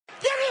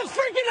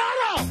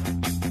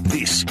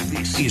This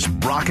is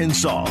Brock and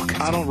Salk.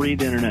 I don't read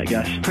the internet,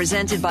 guys.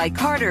 Presented by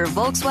Carter,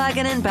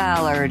 Volkswagen, and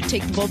Ballard.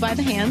 Take the bull by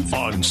the hands.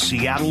 On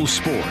Seattle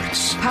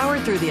Sports.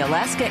 Powered through the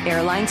Alaska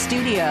Airlines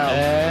Studio.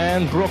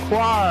 And Brooke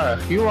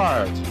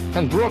Ewart.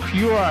 And Brooke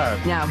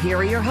Ewart. Now here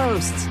are your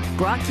hosts,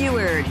 Brock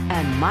Ewart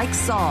and Mike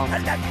Salk.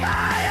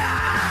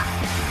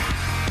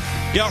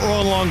 Yeah,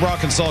 rolling along,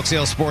 Brock and Salk,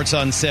 Seattle Sports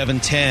on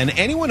 710.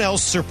 Anyone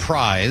else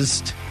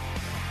surprised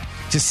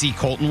to see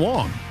Colton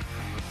Wong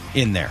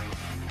in there?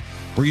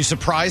 Were you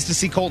surprised to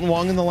see Colton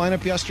Wong in the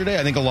lineup yesterday?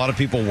 I think a lot of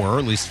people were,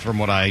 at least from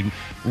what I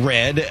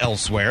read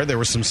elsewhere. There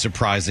was some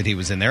surprise that he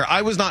was in there.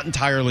 I was not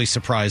entirely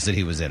surprised that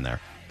he was in there.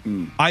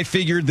 I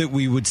figured that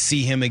we would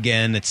see him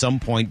again at some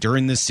point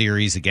during the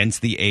series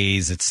against the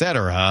A's,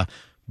 etc.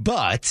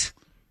 But,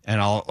 and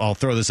I'll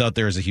throw this out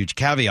there as a huge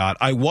caveat,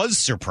 I was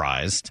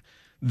surprised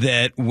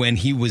that when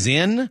he was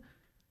in,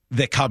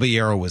 that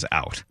Caballero was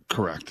out.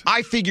 Correct.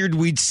 I figured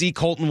we'd see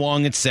Colton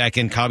Wong at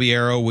second.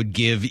 Caballero would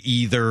give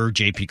either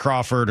J.P.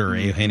 Crawford or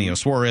Eugenio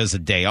Suarez a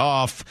day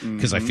off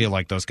because I feel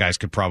like those guys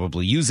could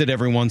probably use it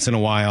every once in a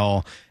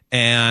while.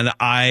 And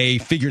I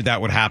figured that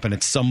would happen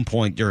at some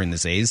point during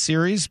this A's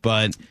series,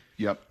 but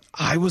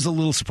I was a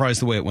little surprised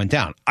the way it went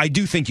down. I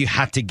do think you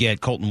had to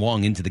get Colton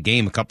Wong into the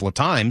game a couple of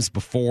times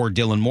before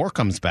Dylan Moore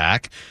comes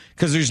back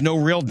because there's no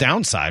real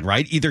downside,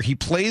 right? Either he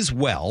plays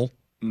well,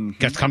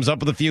 comes up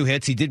with a few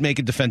hits. He did make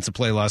a defensive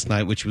play last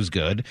night, which was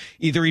good.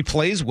 Either he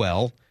plays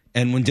well,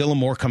 and when Dylan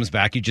Moore comes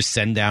back, you just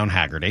send down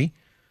Haggerty,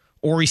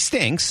 or he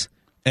stinks,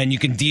 and you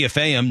can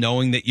DFA him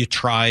knowing that you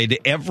tried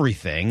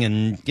everything.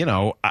 And, you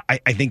know, I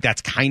think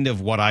that's kind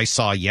of what I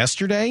saw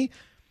yesterday.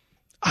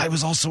 I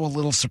was also a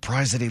little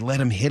surprised that he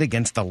let him hit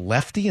against the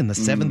lefty in the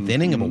seventh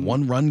inning of a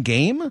one-run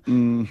game.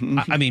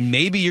 I mean,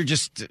 maybe you're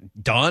just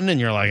done, and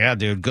you're like, yeah,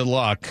 dude, good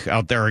luck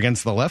out there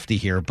against the lefty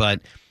here,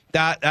 but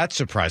That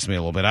surprised me a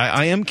little bit.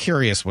 I am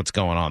curious what's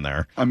going on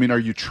there. I mean, are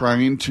you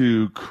trying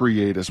to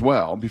create as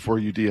well before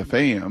you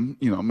DFA him?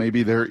 You know,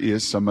 maybe there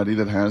is somebody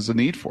that has a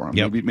need for him.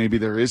 Yep. Maybe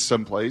there is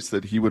some place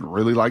that he would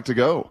really like to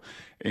go.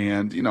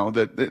 And, you know,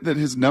 that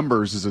his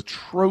numbers, as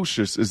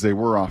atrocious as they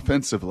were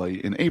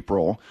offensively in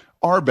April,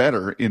 are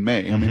better in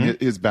May. I mean,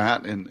 his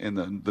bat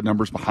and the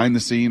numbers behind the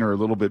scene are a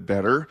little bit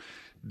better.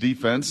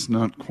 Defense,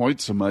 not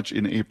quite so much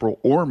in April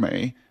or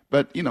May.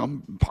 But, you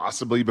know,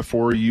 possibly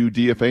before you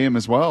DFA him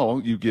as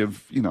well, you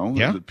give, you know,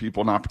 the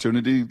people an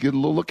opportunity to get a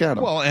little look at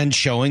him. Well, and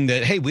showing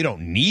that, hey, we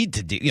don't need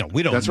to,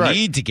 we don't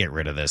need to get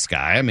rid of this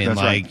guy. I mean,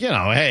 you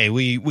know, hey,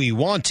 we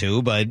want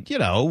to, but, you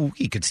know,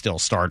 he could still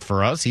start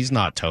for us. He's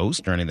not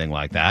toast or anything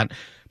like that.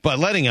 But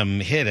letting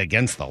him hit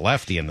against the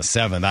lefty in the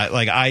seventh,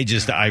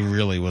 I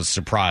really was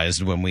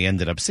surprised when we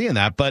ended up seeing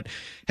that. But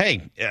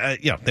hey,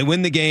 they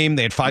win the game.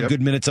 They had 5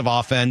 good minutes of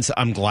offense.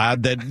 I'm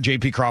glad that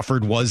J.P.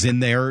 Crawford was in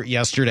there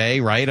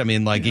yesterday, right? I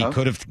mean, he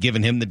could have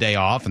given him the day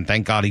off, and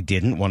thank God he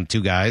didn't. 1 or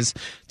 2 guys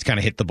to kind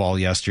of hit the ball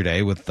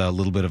yesterday with a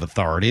little bit of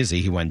authority as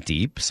he went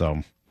deep.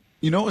 So.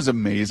 You know what was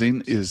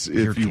amazing is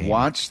if you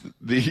watch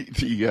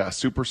the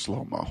super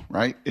slow-mo,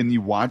 right, and you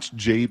watch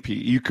JP,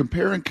 you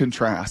compare and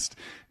contrast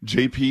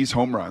JP's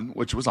home run,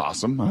 which was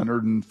awesome,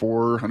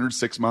 104,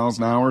 106 miles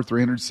an hour,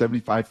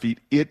 375 feet.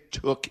 It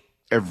took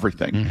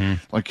everything.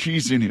 Like,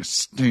 he's in his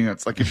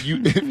stance. Like, if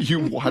you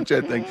watch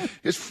that thing,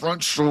 his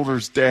front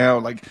shoulder's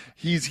down. Like,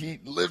 he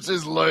lifts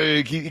his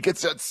leg. He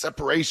gets that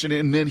separation,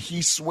 and then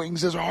he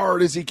swings as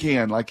hard as he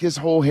can. Like, his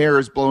whole hair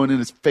is blowing in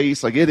his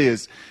face. Like, it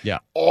is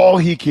all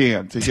he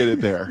can to hit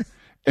it there.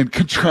 And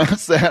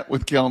contrast that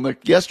with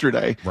Kelenic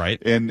yesterday, right?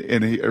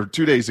 Or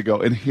 2 days ago,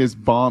 and his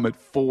bomb at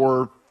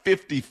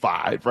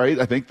 455, right?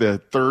 I think the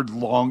third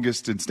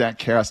longest in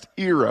StatCast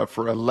era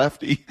for a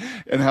lefty,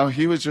 and how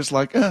he was just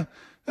like,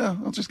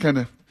 I'll just kind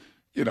of,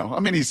 I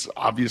mean, he's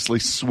obviously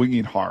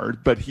swinging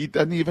hard, but he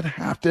doesn't even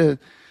have to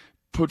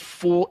put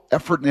full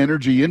effort and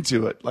energy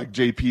into it like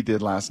JP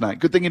did last night.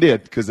 Good thing he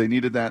did, because they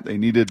needed that. They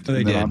did.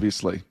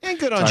 Obviously. And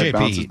good on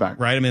JP,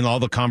 right? I mean, all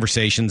the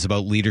conversations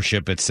about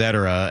leadership, et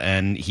cetera,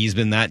 and he's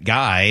been that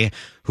guy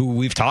who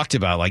we've talked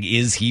about. Like,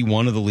 is he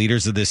one of the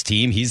leaders of this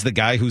team? He's the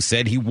guy who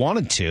said he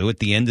wanted to at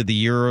the end of the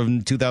year of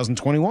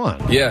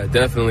 2021. Yeah,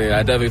 definitely.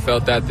 I definitely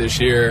felt that this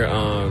year,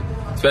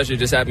 especially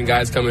just having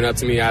guys coming up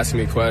to me,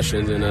 asking me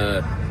questions, and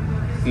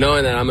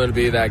knowing that I'm going to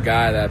be that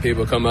guy that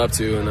people come up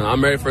to, and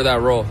I'm ready for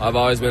that role. I've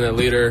always been a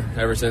leader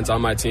ever since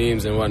on my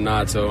teams and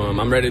whatnot, so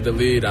I'm ready to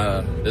lead.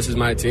 This is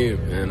my team,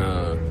 and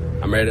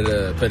I'm ready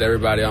to put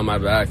everybody on my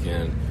back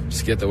and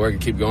just get to work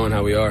and keep going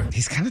how we are.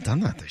 He's kind of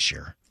done that this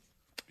year.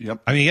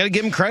 Yep. I mean, you got to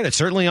give him credit.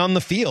 Certainly on the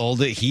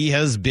field, he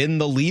has been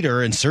the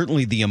leader and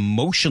certainly the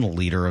emotional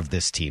leader of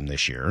this team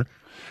this year.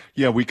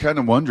 Yeah, we kind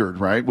of wondered,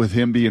 right, with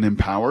him being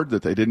empowered,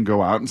 that they didn't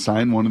go out and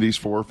sign one of these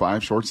 4 or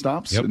 5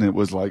 shortstops. Yep. And it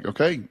was like,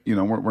 okay,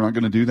 we're not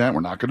going to do that.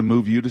 We're not going to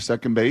move you to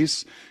second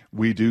base.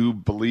 We do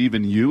believe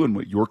in you and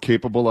what you're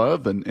capable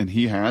of. And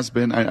he has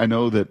been. I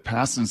know that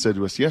Paston said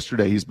to us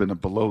yesterday he's been a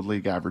below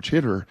league average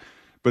hitter.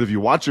 But if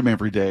you watch him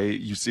every day,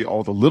 you see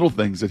all the little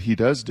things that he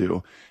does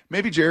do.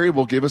 Maybe Jerry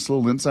will give us a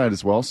little insight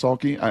as well,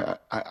 Salky.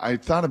 I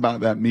thought about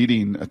that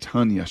meeting a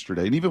ton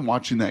yesterday, and even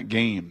watching that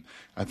game,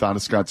 I thought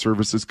of Scott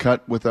Service's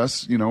cut with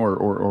us,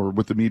 or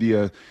with the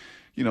media,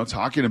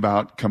 talking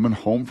about coming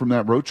home from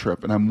that road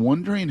trip. And I'm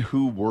wondering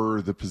who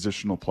were the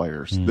positional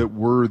players that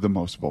were the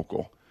most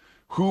vocal.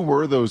 Who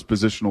were those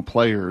positional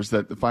players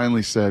that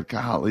finally said,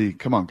 golly,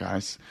 come on,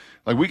 guys.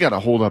 Like, we got to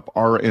hold up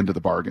our end of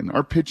the bargain.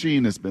 Our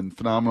pitching has been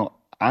phenomenal.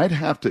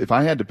 If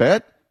I had to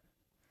bet,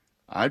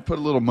 I'd put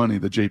a little money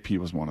that JP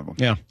was one of them.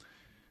 Yeah.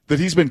 That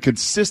he's been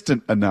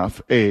consistent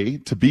enough, A,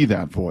 to be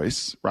that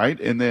voice, right?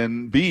 And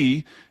then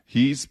B,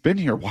 he's been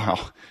here a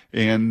while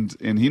and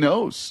he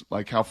knows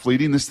like how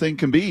fleeting this thing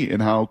can be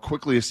and how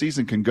quickly a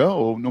season can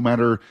go, no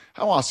matter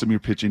how awesome your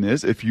pitching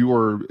is, if you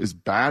are as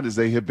bad as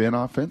they have been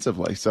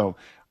offensively. So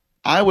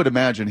I would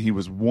imagine he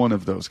was one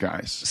of those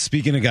guys.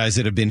 Speaking of guys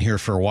that have been here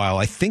for a while,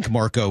 I think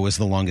Marco was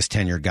the longest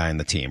tenured guy in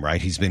the team,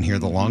 right? He's been here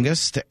the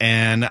longest.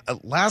 And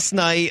last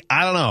night,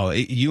 I don't know,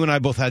 you and I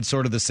both had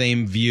sort of the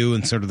same view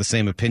and sort of the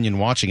same opinion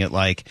watching it.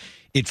 Like,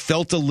 it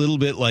felt a little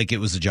bit like it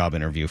was a job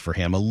interview for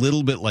him, a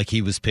little bit like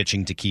he was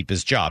pitching to keep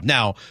his job.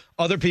 Now,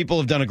 other people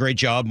have done a great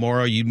job.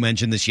 Mauro, you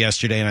mentioned this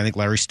yesterday, and I think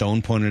Larry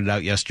Stone pointed it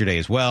out yesterday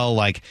as well.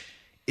 Like,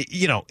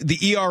 the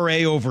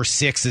ERA over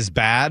 6 is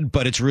bad,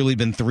 but it's really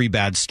been 3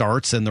 bad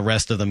starts, and the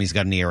rest of them he's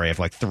got an ERA of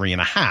like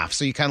 3.5.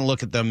 So you kind of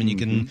look at them, and you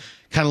can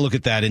kind of look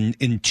at that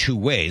in two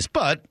ways.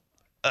 But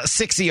a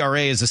 6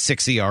 ERA is a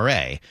 6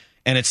 ERA.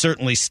 And it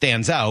certainly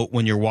stands out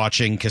when you're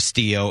watching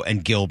Castillo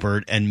and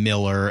Gilbert and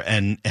Miller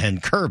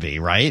and Kirby,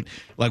 right?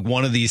 Like,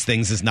 one of these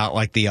things is not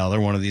like the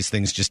other. One of these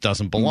things just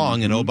doesn't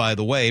belong. And, oh, by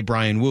the way,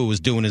 Brian Wu is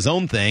doing his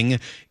own thing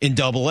in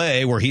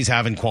Double-A, where he's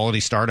having quality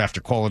start after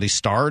quality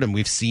start. And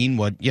we've seen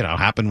what,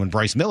 happened when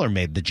Bryce Miller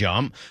made the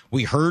jump.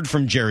 We heard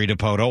from Jerry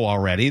DiPoto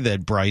already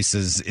that Bryce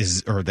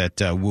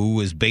that Wu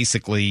is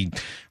basically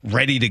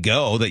ready to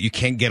go, that you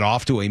can't get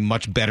off to a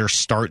much better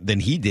start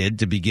than he did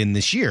to begin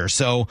this year.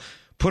 So,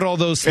 put all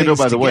those things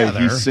together. And by the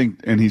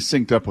way, he's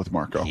synced up with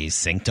Marco. He's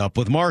synced up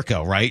with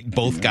Marco, right?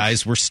 Both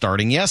guys were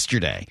starting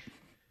yesterday.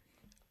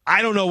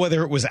 I don't know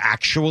whether it was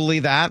actually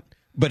that,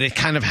 but it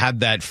kind of had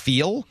that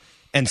feel.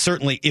 And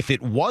certainly if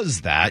it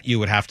was that, you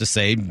would have to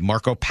say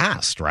Marco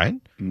passed, right?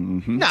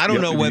 Mm-hmm. Now, I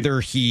don't know whether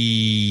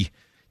he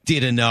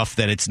did enough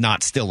that it's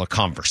not still a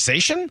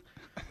conversation,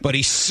 but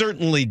he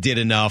certainly did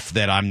enough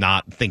that I'm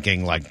not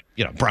thinking like,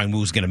 Brian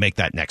Wu's going to make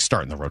that next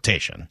start in the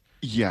rotation.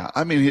 Yeah,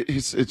 I mean,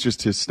 it's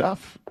just his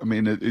stuff. I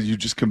mean, you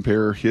just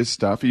compare his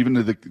stuff even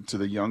to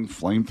the young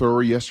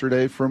flamethrower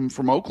yesterday from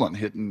Oakland,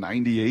 hitting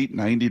 98,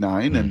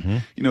 99,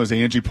 and as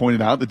Angie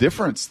pointed out, the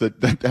difference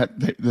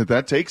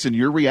that takes in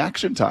your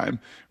reaction time,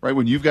 right?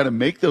 When you've got to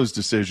make those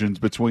decisions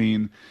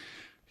between,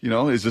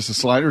 is this a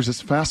slider, is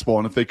this a fastball?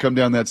 And if they come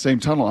down that same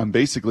tunnel, I'm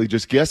basically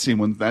just guessing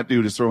when that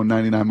dude is throwing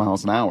 99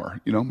 miles an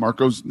hour.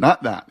 Marco's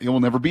not that. He will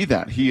never be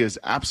that. He has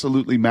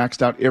absolutely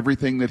maxed out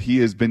everything that he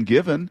has been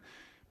given.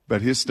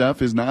 But his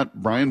stuff is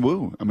not Brian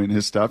Wu. I mean,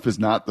 his stuff is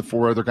not the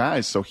 4 other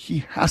guys. So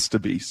he has to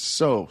be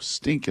so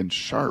stinking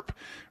sharp,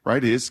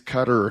 right? His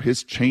cutter or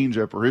his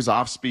changeup or his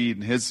off speed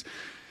and his,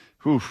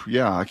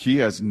 he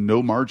has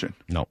no margin.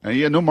 No. And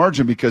he had no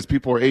margin because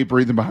people are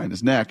breathing behind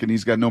his neck, and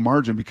he's got no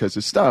margin because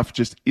his stuff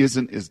just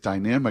isn't as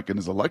dynamic and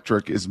as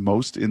electric as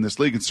most in this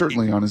league, and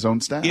certainly on his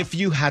own staff. If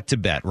you had to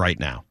bet right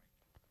now,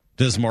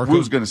 does Marco...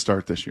 Wu's going to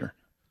start this year.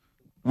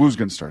 Wu's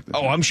going to start this.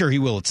 Oh, I'm sure he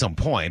will at some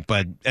point,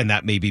 and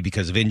that may be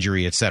because of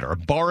injury, et cetera.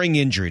 Barring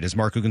injury, does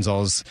Marco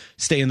Gonzalez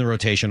stay in the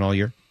rotation all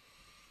year?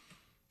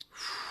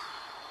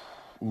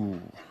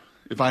 Ooh.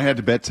 If I had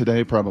to bet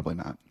today, probably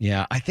not.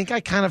 Yeah, I think I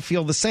kind of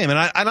feel the same. And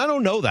I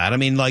don't know that. I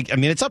mean,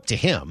 it's up to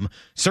him.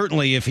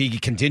 Certainly, if he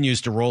continues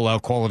to roll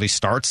out quality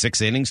starts, 6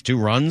 innings, 2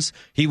 runs,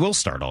 he will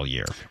start all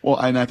year. Well,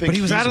 and I think but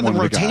he was out of the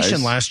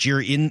rotation last year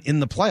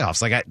in the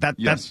playoffs. Like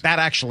that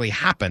actually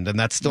happened, and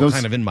that's still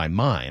kind of in my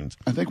mind.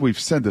 I think we've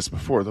said this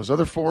before. Those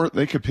other 4,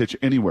 they could pitch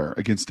anywhere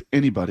against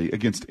anybody,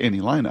 against any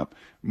lineup.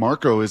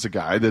 Marco is a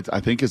guy that I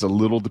think is a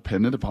little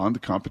dependent upon the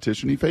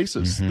competition he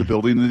faces, the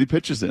building that he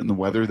pitches in, the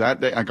weather that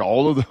day. Like,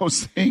 all of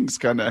those things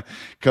kind of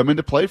come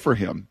into play for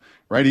him,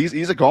 right?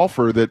 He's a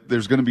golfer that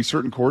there's going to be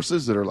certain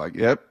courses that are like,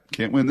 yep,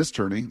 can't win this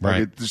tourney. Like,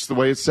 right. It's just the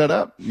way it's set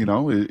up,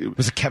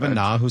 Was it Kevin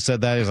Na who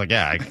said that? He was like,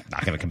 yeah, I'm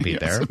not going to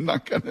compete there.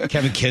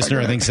 Kevin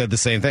Kistner, I think, said the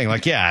same thing.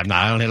 Like, yeah,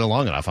 I don't hit it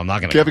long enough. I'm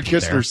not going to compete there.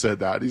 Kevin Kistner said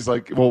that. He's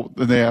like, well,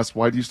 then they asked,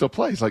 why do you still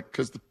play? He's like,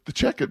 because the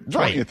check at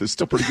 20th is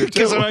still pretty good, too.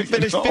 Because when I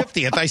finish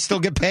 50th, I still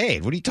get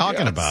paid. What are you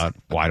talking about?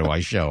 Why do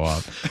I show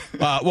up?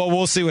 Well,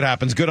 we'll see what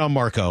happens. Good on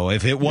Marco.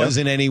 If it was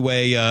in any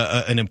way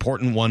an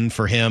important one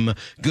for him,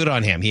 good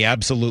on him. He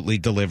absolutely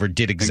delivered,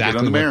 did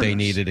exactly what they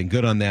needed, and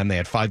good on them. They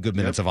had 5 good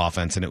minutes of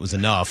offense, and it was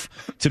enough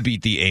to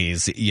beat the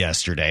A's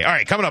yesterday. All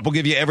right, coming up, we'll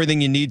give you everything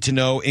you need to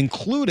know,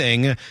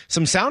 including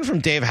some sound from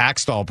Dave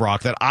Haxtell,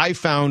 Brock, that I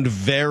found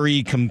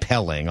very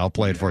compelling. I'll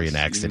play it for you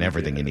next, and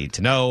everything you need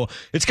to know.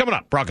 It's coming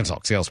up. Brock and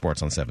Salk, CL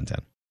Sports on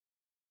 710.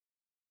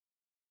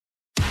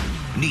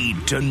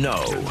 Need to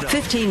know.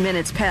 15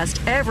 minutes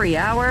past every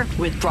hour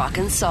with Brock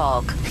and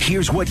Salk.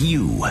 Here's what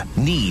you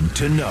need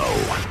to know.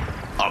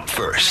 Up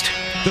first.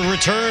 The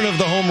return of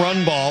the home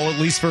run ball, at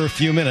least for a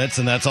few minutes,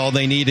 and that's all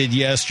they needed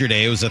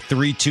yesterday. It was a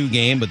 3-2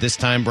 game, but this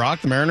time,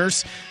 Brock, the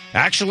Mariners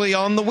actually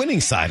on the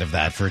winning side of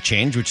that for a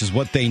change, which is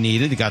what they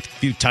needed. They got a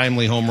few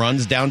timely home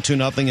runs, down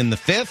 2-0 in the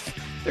fifth.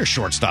 Their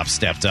shortstop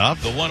stepped up.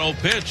 The 1-0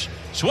 pitch.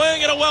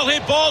 Swing and a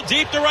well-hit ball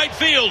deep to right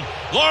field.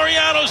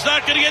 Laureano's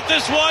not going to get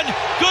this one.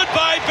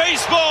 Goodbye,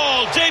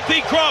 baseball.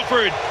 J.P.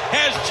 Crawford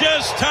has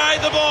just tied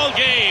the ball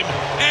game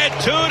at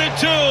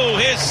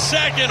 2-2. His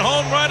second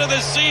home run of the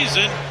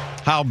season.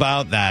 How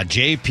about that?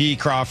 J.P.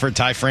 Crawford,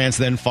 Ty France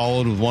then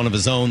followed with one of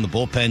his own. The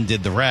bullpen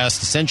did the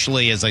rest.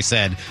 Essentially, as I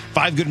said,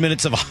 5 good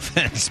minutes of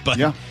offense.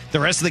 But the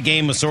rest of the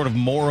game was sort of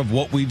more of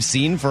what we've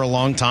seen for a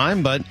long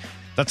time. But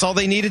that's all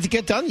they needed to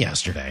get done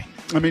yesterday.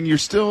 I mean, you're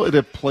still at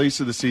a place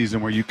of the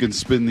season where you can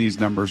spin these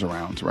numbers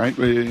around, right?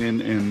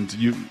 And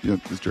you know,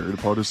 as Jerry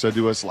DePoto said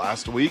to us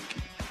last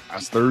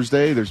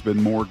Thursday, there's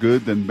been more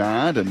good than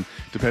bad, and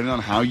depending on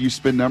how you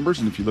spin numbers,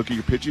 and if you look at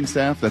your pitching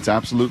staff, that's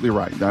absolutely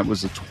right. That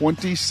was a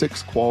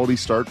 26 quality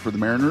start for the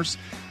Mariners,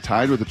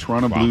 tied with the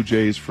Toronto Blue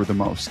Jays for the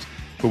most.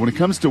 But when it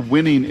comes to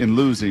winning and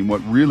losing,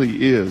 what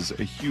really is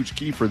a huge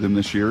key for them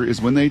this year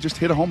is when they just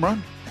hit a home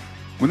run.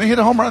 When they hit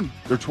a home run,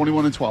 they're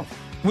 21-12.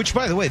 Which,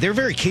 by the way, they're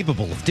very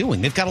capable of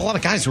doing. They've got a lot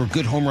of guys who are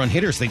good home run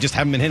hitters. They just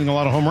haven't been hitting a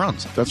lot of home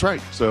runs. That's right.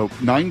 So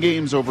 9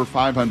 games over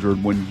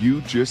 500 when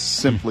you just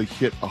simply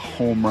hit a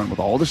home run with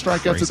all the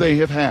strikeouts that they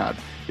have had.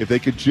 If they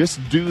could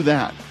just do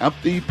that, up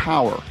the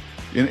power.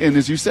 And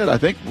as you said, I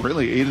think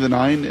really 8 of the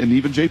 9, and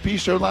even JP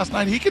showed last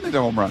night, he can hit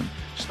a home run.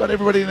 Just about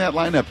everybody in that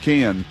lineup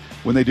can.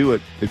 When they do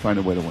it, they find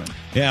a way to win.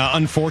 Yeah,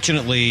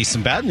 unfortunately,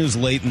 some bad news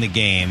late in the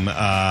game.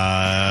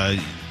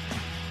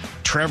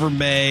 Trevor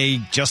May,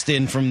 just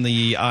in from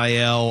the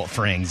IL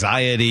for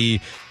anxiety,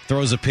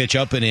 throws a pitch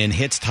up and in,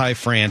 hits Ty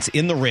France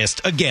in the wrist.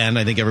 Again,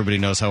 I think everybody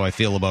knows how I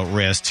feel about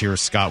wrists.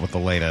 Here's Scott with the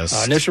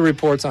latest. Initial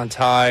reports on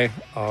Ty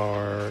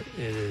are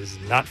it is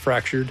not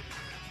fractured.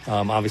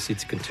 Obviously,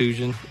 it's a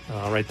contusion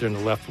right there in the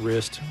left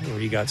wrist where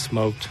he got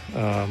smoked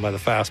by the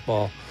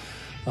fastball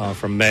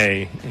from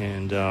May.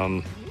 And,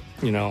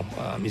 he's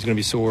going to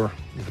be sore.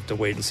 We'll have to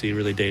wait and see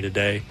really day to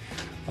day.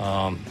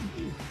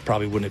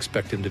 Probably wouldn't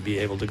expect him to be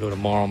able to go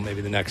tomorrow,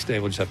 maybe the next day.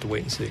 We'll just have to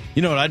wait and see.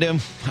 You know what I'd do?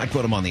 I'd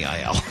put him on the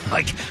IL.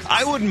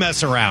 I wouldn't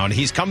mess around.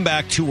 He's come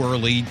back too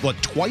early,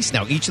 twice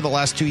now, each of the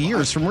last 2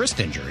 years from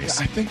wrist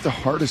injuries. I think the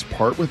hardest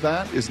part with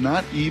that is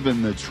not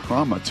even the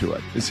trauma to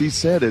it. As he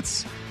said,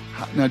 it's,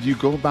 now do you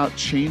go about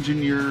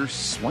changing your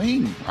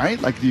swing, right?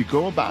 Like, do you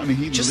go about, and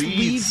he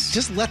leads?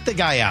 Just let the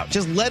guy out.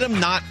 Just let him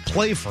not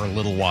play for a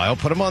little while.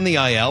 Put him on the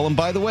IL. And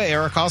by the way,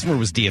 Eric Hosmer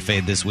was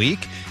DFA'd this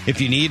week.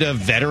 If you need a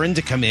veteran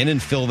to come in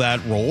and fill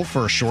that role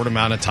for a short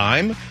amount of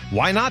time,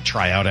 why not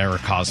try out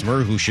Eric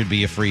Hosmer, who should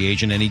be a free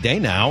agent any day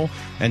now,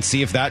 and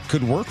see if that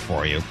could work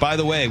for you. By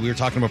the way, we were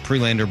talking about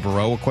Prelander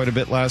Barreau quite a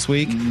bit last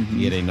week. Mm-hmm.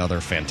 He had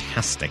another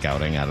fantastic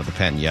outing out of the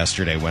pen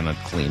yesterday, went a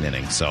clean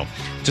inning. So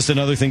just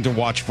another thing to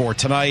watch for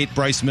tonight.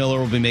 Bryce Miller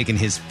will be making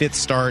his 5th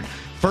start.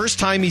 First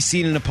time he's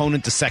seen an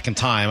opponent the second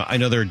time. I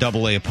know they're a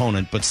Double-A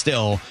opponent, but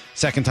still,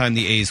 second time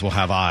the A's will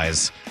have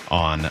eyes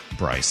on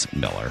Bryce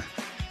Miller.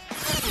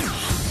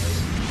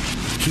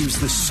 Here's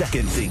the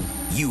second thing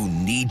you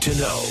need to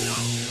know.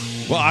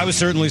 Well, I was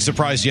certainly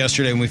surprised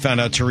yesterday when we found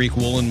out Tariq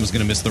Woolen was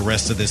going to miss the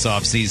rest of this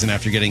offseason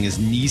after getting his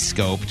knee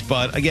scoped.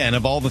 But again,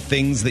 of all the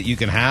things that you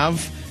can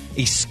have,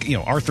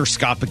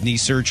 arthroscopic knee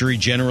surgery,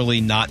 generally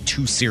not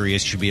too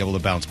serious, should be able to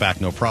bounce back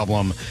no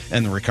problem,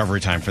 and the recovery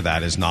time for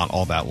that is not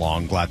all that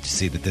long. Glad to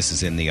see that this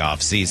is in the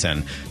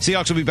offseason.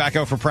 Seahawks will be back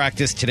out for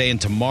practice today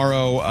and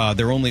tomorrow.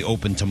 They're only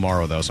open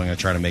tomorrow, though, so I'm going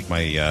to try to make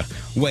my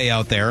way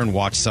out there and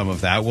watch some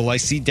of that. Will I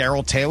see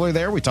Darrell Taylor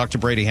there? We talked to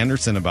Brady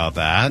Henderson about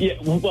that. Yeah,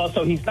 well,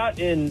 so he's not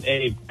in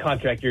a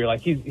contract year.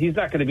 Like, he's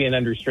not going to be an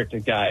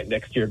unrestricted guy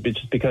next year, but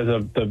just because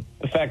of the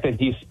fact that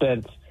he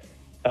spent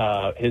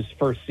his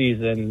first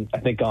season, I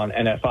think, on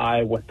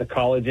NFI with the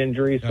college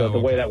injury. So the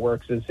way that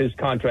works is his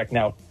contract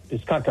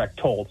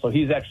told. So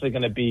he's actually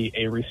going to be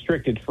a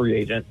restricted free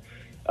agent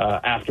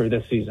after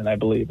this season, I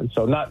believe. And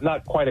so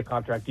not quite a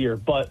contract year.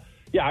 But,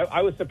 yeah,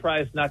 I was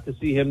surprised not to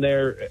see him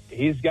there.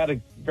 He's got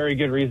a very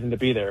good reason to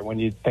be there when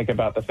you think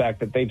about the fact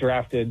that they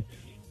drafted,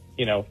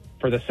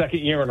 for the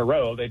second year in a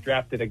row, they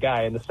drafted a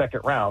guy in the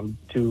second round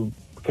to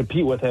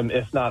compete with him,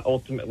 if not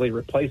ultimately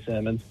replace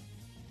him. And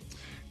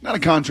not a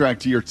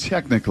contract year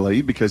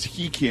technically because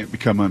he can't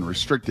become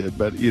unrestricted,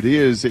 but it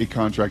is a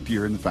contract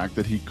year in the fact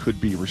that he could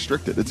be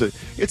restricted.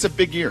 It's a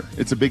big year.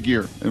 It's a big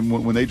year. And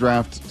when they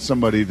draft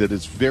somebody that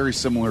is very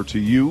similar to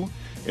you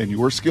and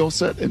your skill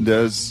set and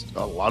does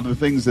a lot of the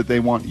things that they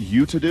want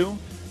you to do,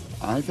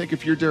 I think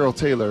if you're Darrell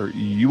Taylor,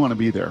 you want to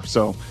be there.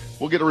 So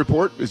we'll get a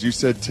report. As you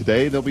said,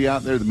 today they'll be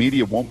out there. The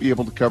media won't be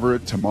able to cover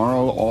it.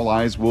 Tomorrow, all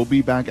eyes will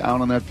be back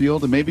out on that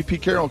field. And maybe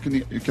Pete Carroll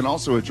can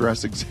also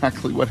address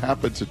exactly what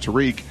happened to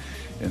Tariq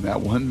in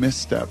that one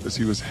misstep as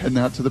he was heading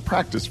out to the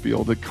practice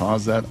field that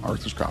caused that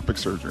arthroscopic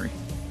surgery.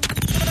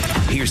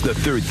 Here's the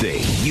third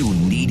thing you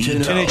need to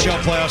know.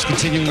 NHL playoffs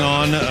continuing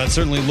on.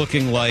 Certainly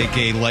looking like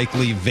a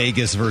likely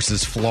Vegas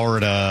versus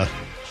Florida.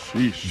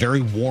 Sheesh.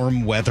 Very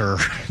warm weather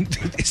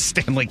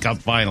Stanley Cup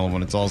final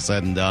when it's all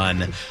said and done.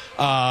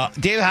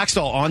 Dave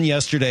Haxtell on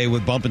yesterday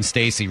with Bump and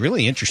Stacy.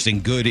 Really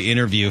interesting, good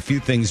interview. A few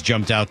things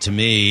jumped out to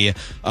me.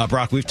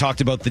 Brock, we've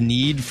talked about the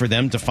need for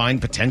them to find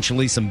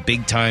potentially some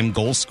big-time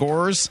goal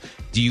scorers.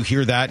 Do you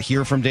hear that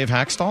here from Dave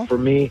Haxtell? For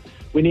me,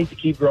 we need to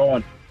keep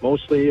growing.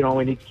 Mostly,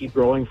 we need to keep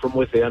growing from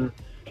within.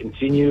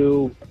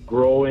 Continue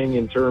growing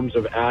in terms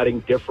of adding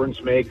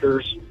difference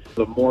makers.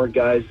 The more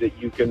guys that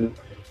you can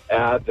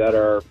add that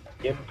are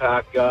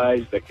impact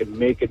guys that can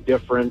make a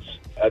difference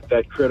at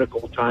that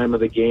critical time of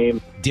the game.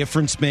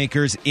 Difference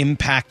makers,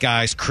 impact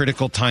guys,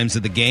 critical times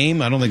of the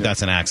game. I don't think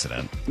that's an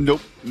accident.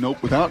 Nope.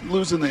 Without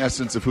losing the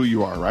essence of who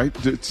you are, right?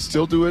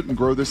 Still do it and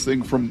grow this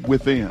thing from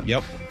within.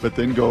 Yep. But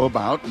then go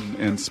about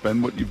and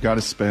spend what you've got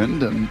to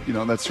spend. And,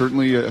 that's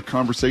certainly a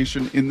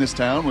conversation in this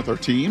town with our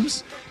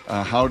teams.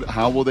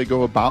 How will they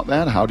go about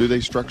that? How do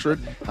they structure it?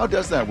 How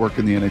does that work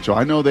in the NHL?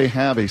 I know they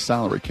have a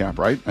salary cap,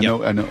 right? I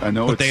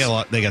know. But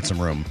they got some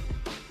room.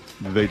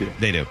 They do.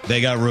 They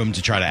got room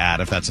to try to add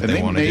if that's what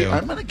they want to do.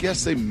 I'm going to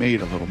guess they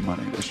made a little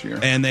money this year.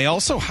 And they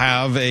also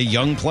have a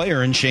young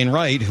player in Shane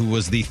Wright who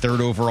was the 3rd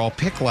overall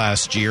pick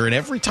last year. And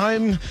every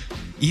time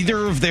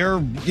either of their,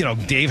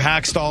 Dave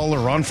Haxtell or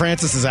Ron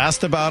Francis is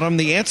asked about him,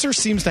 the answer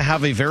seems to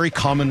have a very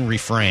common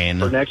refrain.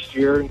 For next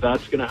year,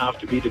 that's going to have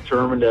to be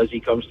determined as he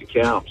comes to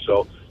camp.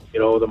 So,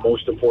 the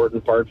most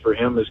important part for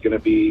him is going to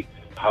be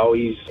how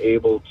he's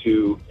able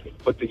to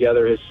put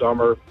together his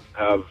summer,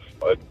 have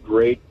a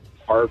great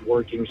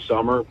hard-working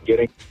summer.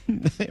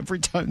 Every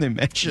time they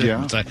mention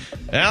it, it's like,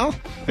 well,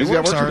 he's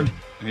got work hard. to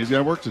do. He's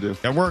got work to do.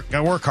 Got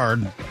work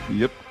hard.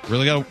 Yep.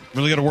 Really got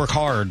to work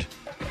hard.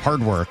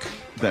 Hard work.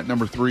 That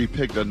number 3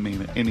 pick doesn't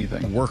mean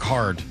anything. Work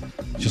hard.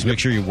 Just make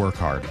sure you work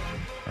hard. All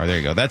right, there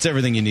you go. That's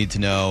everything you need to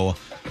know.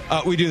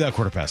 We do that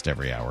 1/4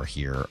 every hour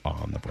here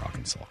on the Brock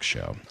and Salk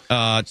Show.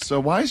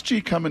 So why is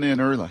G coming in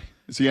early?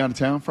 Is he out of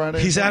town Friday?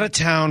 He's out of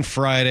town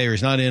Friday, or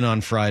he's not in on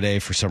Friday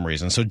for some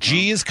reason. So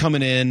G is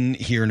coming in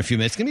here in a few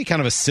minutes. It's going to be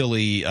kind of a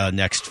silly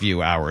next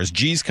few hours.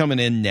 G's coming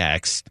in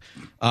next.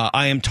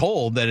 I am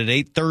told that at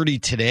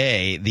 8:30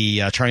 today,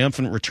 the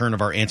triumphant return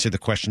of our Answer the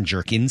Question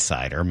Jerk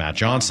insider, Matt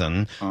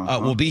Johnson,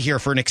 will be here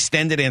for an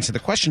extended Answer the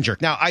Question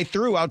Jerk. Now, I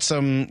threw out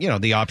some,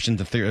 the option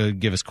to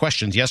give us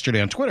questions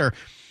yesterday on Twitter.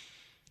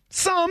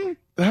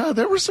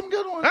 There were some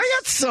good ones. I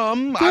got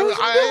some.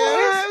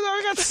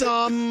 I got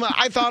some.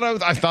 I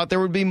thought there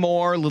would be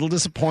more. A little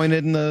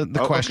disappointed in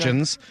the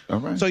questions. Okay.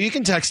 All right. So you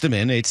can text them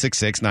in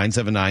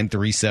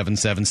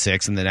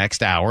 866-979-3776 in the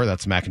next hour.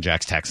 That's Mac and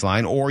Jack's text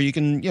line. Or you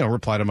can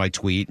reply to my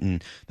tweet,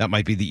 and that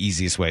might be the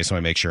easiest way. So I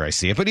make sure I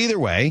see it. But either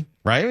way,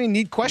 right?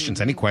 Need questions.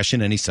 Any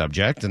question, any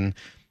subject, and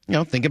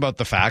think about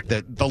the fact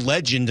that the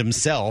legend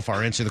himself,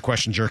 our Answer the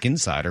Question Jerk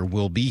insider,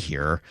 will be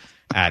here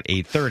at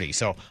 8:30.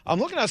 So I'm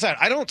looking outside.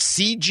 I don't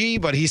see G,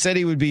 but he said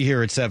he would be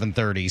here at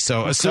 7:30.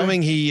 So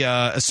assuming he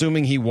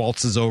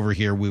waltzes over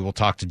here, we will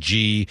talk to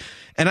G.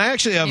 And I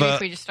actually have Maybe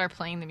if we just start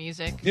playing the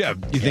music. Yeah,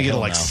 you think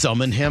it'll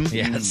summon him?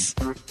 Yes,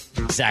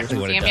 exactly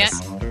what it does.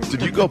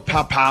 Did you go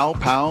pow pow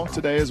pow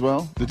today as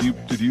well? Did you?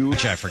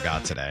 Which I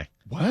forgot today.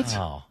 What?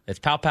 Oh, it's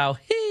pow pow.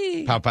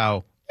 Hey. Pow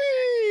pow.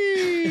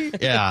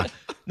 Yeah.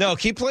 No,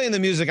 keep playing the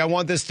music. I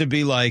want this to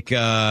be like,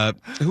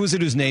 who is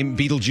it whose name?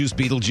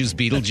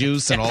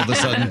 Beetlejuice, and all of a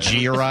sudden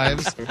G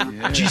arrives.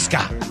 Yeah. G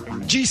Scott.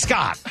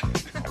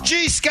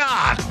 He's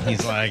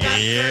like,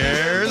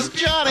 here's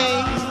Johnny.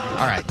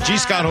 All right, G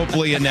Scott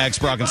hopefully next.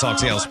 Brock and Salk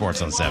Seattle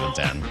Sports on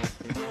 710.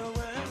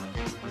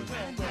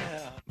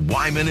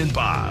 Wyman and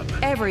Bob.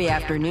 Every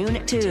afternoon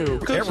at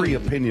 2. Every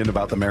opinion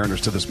about the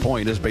Mariners to this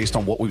point is based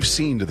on what we've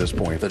seen to this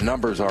point. The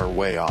numbers are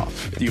way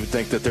off. You would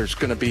think that there's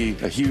going to be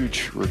a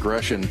huge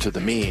regression to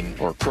the mean,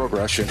 or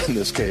progression in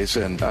this case,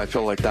 and I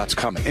feel like that's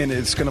coming. And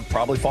it's going to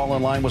probably fall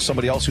in line with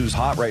somebody else who's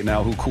hot right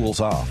now who cools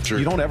off. Sure.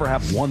 You don't ever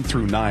have 1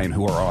 through 9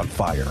 who are on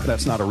fire.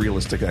 That's not a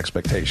realistic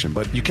expectation,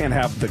 but you can't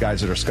have the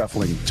guys that are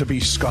scuffling to be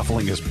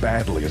scuffling as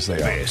badly as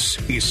they are. This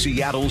is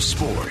Seattle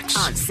Sports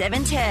on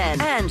 710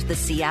 and the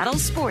Seattle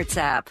Sports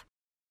app.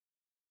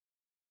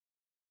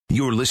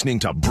 You're listening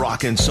to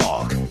Brock and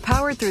Salk.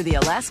 Powered through the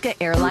Alaska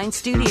Airlines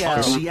Studio.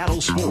 On Seattle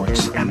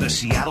Sports and the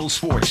Seattle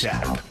Sports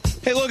app.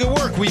 Hey, look, at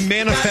work. We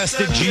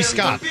manifested G.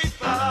 Scott.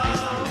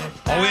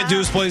 All we had to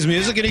do is play his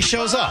music, and he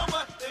shows up.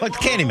 Like the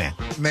Candyman.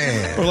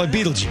 Man. Or like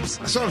Beetlejuice.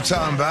 That's what I'm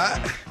talking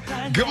about.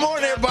 Good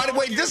morning, everybody.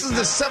 Wait, this is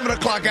the 7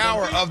 o'clock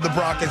hour of the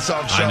Brock and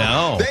Salk Show. I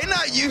know. They're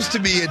not used to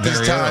me at this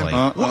Very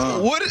time.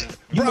 Early.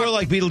 You're more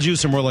like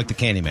Beetlejuice or more like the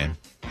Candyman?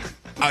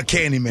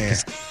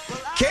 Candyman.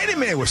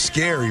 Candyman was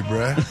scary,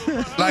 bruh.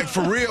 Like,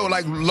 for real.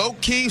 Like,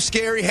 low-key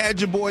scary.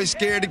 Had your boys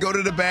scared to go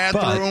to the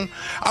bathroom.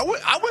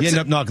 But you end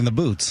up knocking the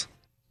boots.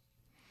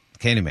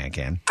 Candyman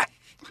can.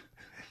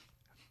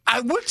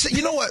 I would say,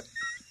 you know what?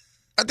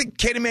 I think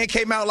Candyman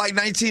came out like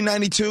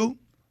 1992.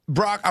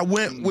 Brock, I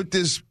went with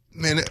this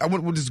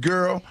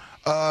girl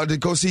to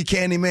go see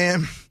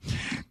Candyman.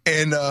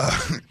 And,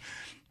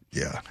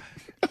 yeah.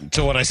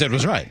 So what I said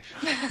was right.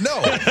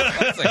 No.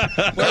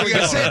 Well, we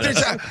gotta say it 3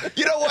 times.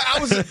 You know what?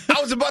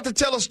 I was about to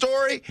tell a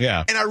story,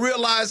 and I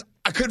realized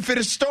I couldn't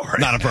finish the story.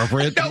 Not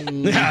appropriate. No.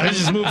 Yeah, let's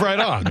just move right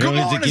on. Come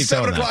Really on, need to the keep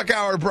 7 telling o'clock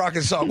hour of Brock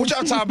and Salk. What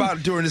y'all talking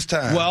about during this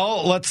time?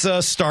 Well, let's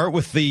start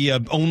with the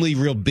only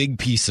real big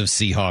piece of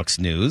Seahawks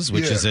news,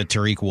 which is that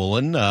Tariq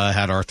Woolen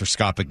had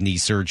arthroscopic knee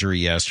surgery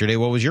yesterday.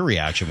 What was your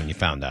reaction when you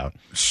found out?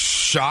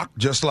 Shocked,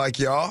 just like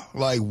y'all.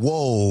 Like,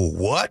 whoa,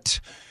 what?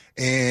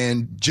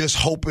 And just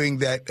hoping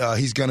that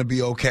he's going to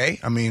be okay.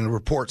 I mean,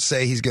 reports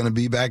say he's going to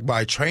be back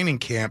by training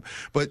camp.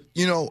 But,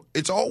 you know,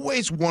 it's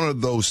always one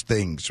of those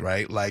things,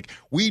 right? Like,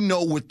 we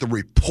know what the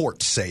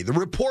reports say. The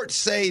reports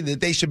say that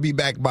they should be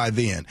back by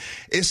then.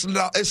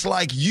 It's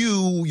like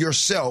you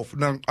yourself.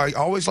 Now, I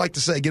always like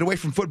to say, get away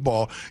from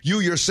football.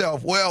 You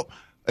yourself, well,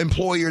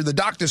 employer, the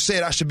doctor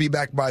said I should be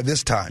back by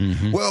this time.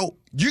 Mm-hmm. Well,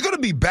 you're going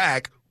to be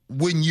back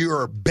when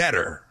you're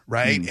better,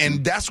 right? Mm-hmm.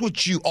 And that's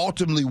what you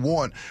ultimately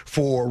want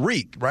for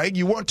Tariq, right?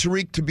 You want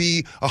Tariq to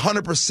be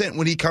 100%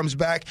 when he comes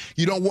back.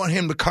 You don't want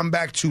him to come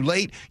back too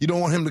late. You don't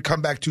want him to come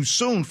back too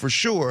soon, for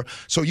sure.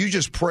 So you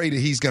just pray that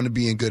he's going to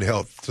be in good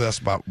health. So that's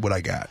about what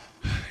I got.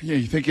 Yeah,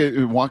 you think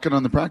walking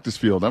on the practice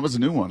field. That was a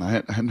new one. I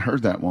hadn't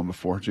heard that one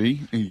before,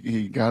 G.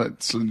 He got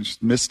it, so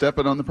just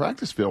misstepping on the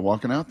practice field,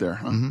 walking out there.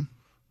 Huh? Mm-hmm.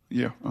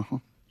 Yeah,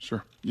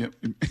 sure. Yep.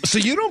 So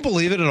you don't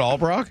believe it at all,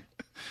 Brock?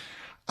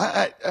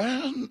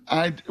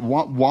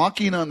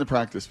 Walking on the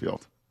practice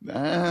field.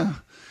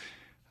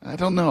 I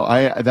don't know.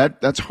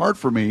 That's hard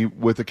for me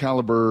with the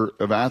caliber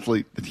of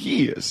athlete that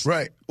he is.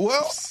 Right.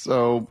 Well,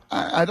 so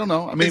I don't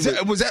know. I mean,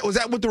 was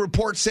that what the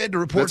report said? The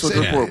report said.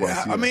 The report was,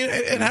 yeah. I mean,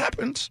 it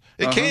happens.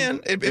 It can.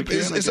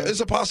 It's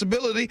a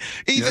possibility.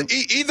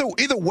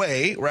 Either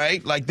way,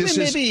 right? Like this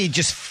maybe he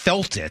just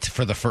felt it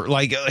for the first.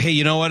 Like, hey,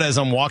 you know what? As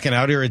I'm walking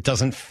out here, it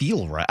doesn't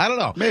feel right. I don't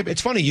know. Maybe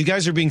it's funny. You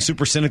guys are being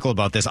super cynical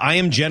about this. I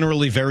am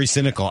generally very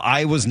cynical.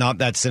 I was not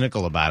that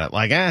cynical about it.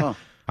 Like,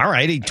 all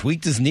right, he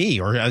tweaked his knee,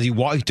 or as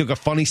he took a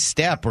funny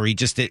step, or he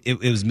just it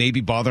was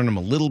maybe bothering him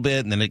a little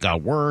bit, and then it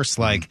got worse.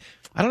 Like,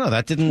 I don't know.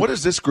 That didn't. What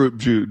does this group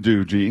do,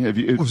 G? Are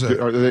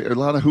there a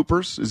lot of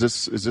hoopers? Is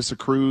this a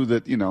crew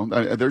that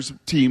there's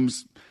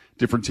teams,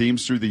 different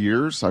teams through the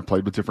years? I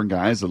played with different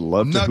guys that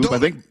love to hoop.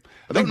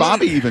 I think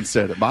Bobby even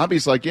said it.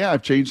 Bobby's like, yeah,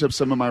 I've changed up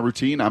some of my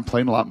routine. I'm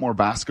playing a lot more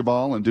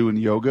basketball and doing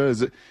yoga.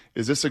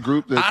 Is this a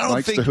group that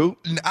likes to hoop?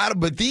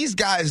 But these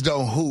guys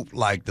don't hoop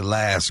like the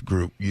last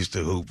group used to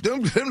hoop.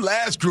 The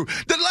last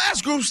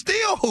group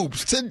still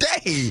hoops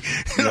today.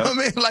 You know what I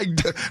mean?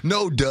 Like,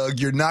 no, Doug,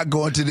 you're not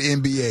going to the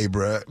NBA,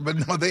 bro.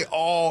 But no, they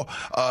all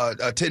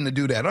tend to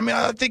do that. I mean,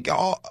 I think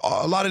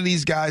a lot of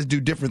these guys do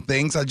different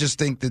things. I just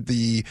think that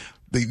the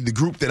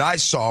group that I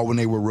saw when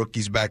they were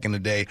rookies back in the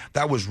day,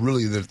 that was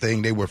really the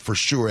thing. They were for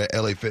sure at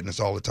LA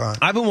Fitness all the time.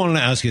 I've been wanting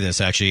to ask you this,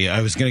 actually.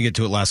 I was going to get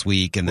to it last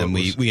week, and then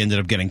we ended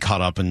up getting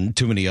caught up in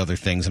too many other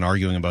things and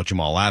arguing about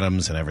Jamal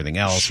Adams and everything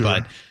else. Sure.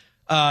 But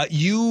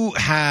you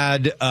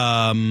had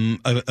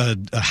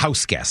a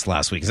house guest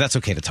last week. Because that's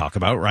okay to talk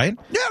about, right?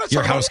 Yeah, that's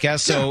your all house right.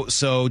 guest. Yeah.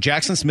 So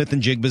Jackson Smith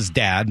and Jigba's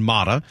dad,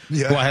 Mata,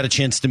 who I had a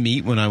chance to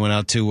meet when I went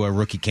out to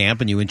rookie camp,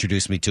 and you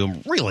introduced me to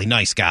him. Really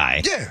nice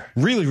guy. Yeah,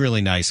 really,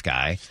 really nice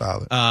guy.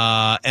 Solid.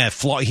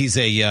 He's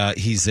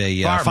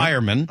a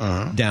fireman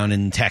down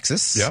in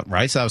Texas. Yep.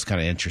 Right. So that was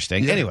kind of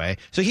interesting. Yeah. Anyway,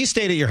 so he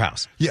stayed at your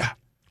house. Yeah.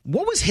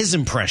 What was his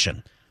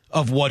impression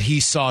of what he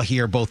saw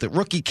here, both at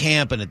rookie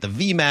camp and at the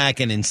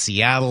VMAC and in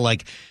Seattle?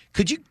 Like,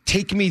 could you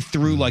take me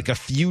through like a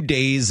few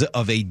days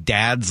of a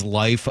dad's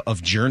life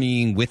of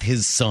journeying with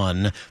his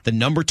son, the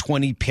number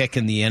 20 pick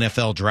in the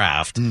NFL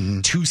draft,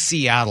 to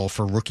Seattle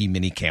for rookie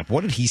minicamp?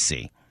 What did he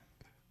see?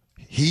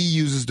 He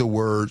uses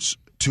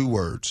two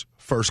words,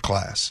 first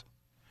class.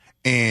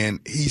 And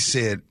he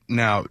said,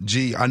 now,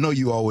 G, I know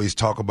you always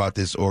talk about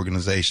this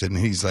organization.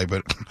 And he's like,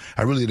 but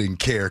I really didn't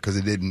care because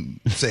it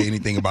didn't say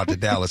anything about the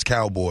Dallas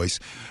Cowboys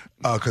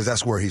because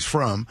that's where he's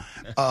from.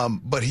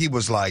 But he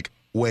was like,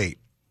 wait,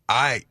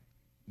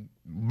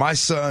 my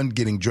son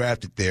getting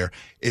drafted there,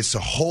 it's a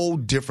whole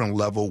different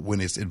level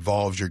when it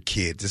involves your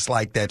kids. It's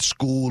like that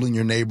school in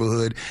your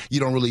neighborhood. You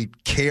don't really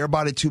care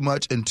about it too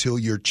much until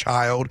your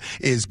child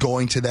is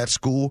going to that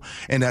school,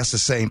 and that's the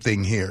same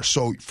thing here.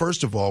 So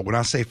first of all, when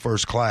I say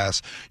first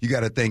class, you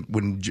got to think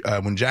when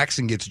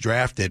Jackson gets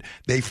drafted,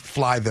 they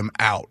fly them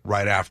out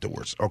right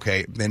afterwards,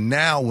 okay? Then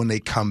now when they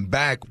come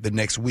back the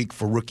next week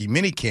for rookie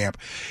minicamp,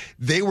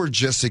 he was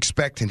just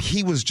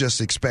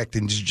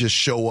expecting to just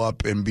show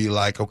up and be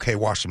like, okay,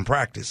 watch them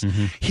practice.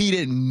 He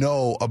didn't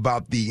know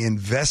about the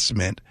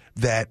investment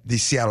that the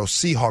Seattle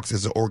Seahawks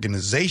as an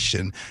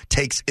organization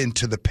takes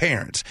into the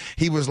parents.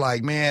 He was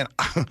like, man,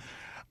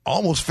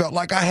 almost felt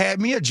like I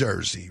had me a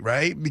jersey,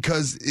 right?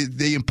 Because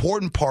the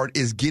important part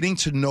is getting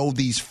to know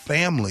these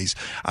families.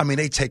 I mean,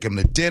 they take them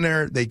to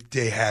dinner.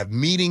 They have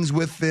meetings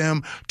with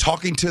them,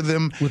 talking to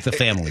them. With the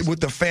families. With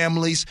the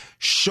families,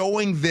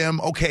 showing them,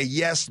 okay,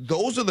 yes,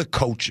 those are the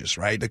coaches,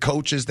 right? The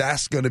coaches,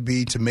 that's going to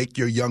be to make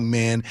your young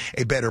man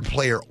a better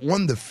player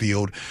on the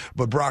field.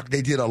 But, Brock,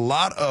 they did a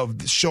lot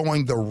of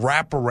showing the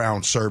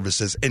wraparound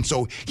services. And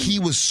so he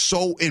was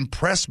so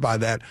impressed by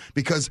that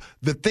because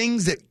the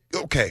things that,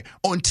 okay,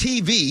 on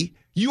TV,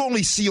 you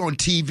only see on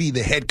TV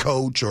the head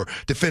coach or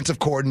defensive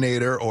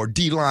coordinator or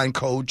D-line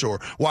coach or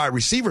wide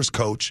receivers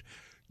coach.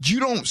 You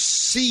don't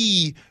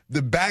see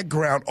the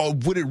background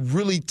of what it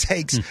really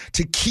takes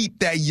to keep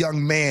that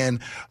young man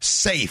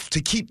safe,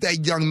 to keep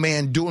that young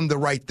man doing the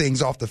right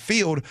things off the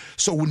field.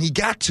 So when he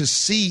got to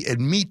see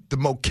and meet the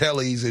Mo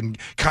Kellys and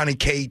Connie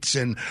Cates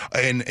and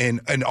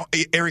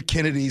Eric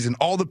Kennedys and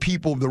all the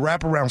people, the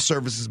wraparound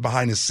services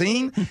behind the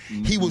scene,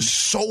 he was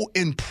so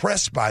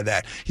impressed by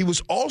that. He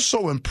was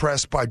also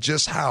impressed by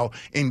just how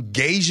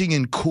engaging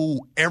and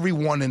cool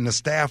everyone in the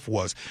staff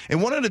was.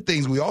 And one of the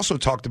things we also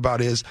talked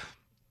about is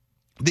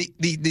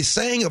the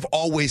saying of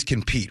always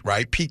compete,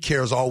 right? Pete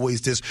Carroll's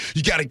always this,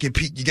 you got to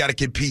compete, you got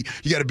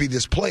to be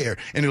this player.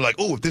 And they're like,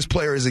 oh, if this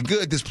player isn't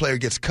good, this player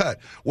gets cut.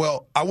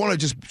 Well, I want to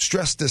just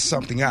stress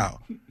something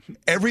out.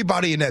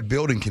 Everybody in that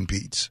building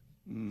competes.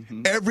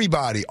 Mm-hmm.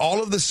 Everybody,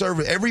 all of the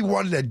service,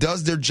 everyone that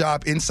does their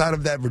job inside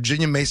of that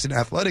Virginia Mason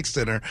Athletic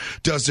Center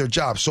does their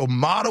job. So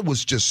Mata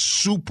was just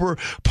super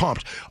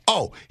pumped.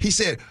 Oh, he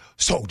said,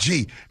 so,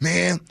 gee,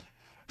 man,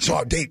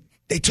 so they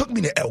took me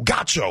to El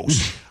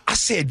Gacho's. I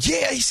said,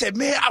 yeah. He said,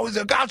 man, I was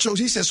at El Gacho's.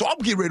 He said, so I'm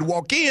getting ready to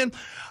walk in.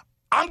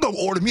 I'm going to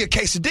order me a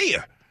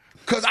quesadilla.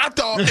 Because I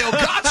thought El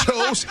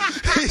Gacho's,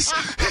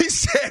 he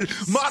said,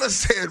 Mata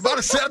said,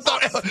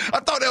 I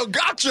thought El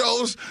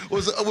Gacho's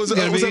was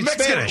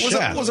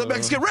a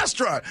Mexican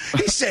restaurant.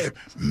 He said,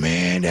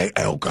 man, that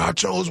El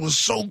Gacho's was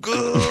so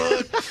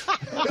good.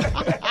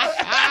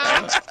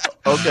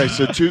 Okay,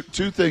 so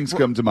two things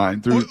come to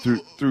mind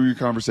through your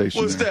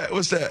conversation. What's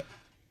that?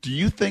 Do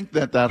you think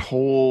that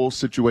whole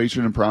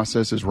situation and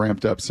process has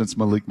ramped up since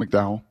Malik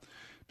McDowell?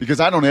 Because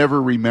I don't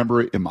ever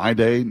remember it in my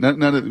day.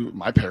 None of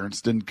my parents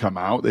didn't come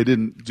out. They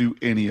didn't do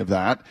any of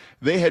that.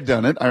 They had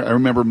done it. I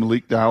remember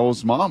Malik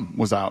Dowell's mom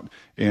was out.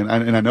 And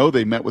I know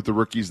they met with the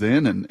rookies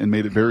then and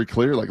made it very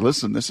clear, like,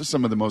 listen, this is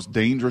some of the most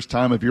dangerous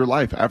time of your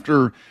life.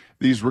 After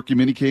these rookie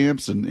mini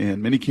camps and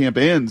mini camp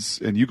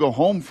ends and you go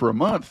home for a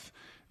month,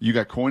 you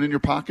got coin in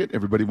your pocket.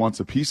 Everybody wants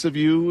a piece of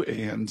you.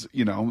 And,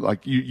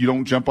 like you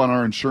don't jump on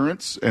our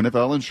insurance,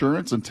 NFL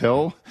insurance,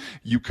 until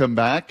you come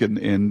back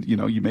and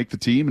you make the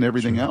team and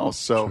everything else.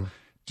 So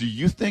do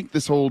you think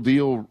this whole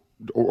deal,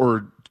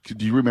 or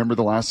do you remember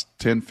the last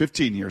 10,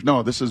 15 years?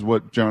 No, this is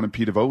what John and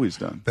Pete have always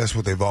done. That's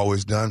what they've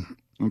always done.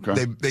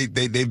 Okay.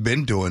 They've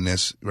been doing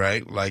this,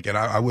 right? Like, and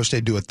I wish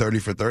they'd do a 30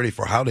 for 30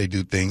 for how they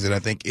do things. And I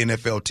think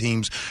NFL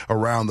teams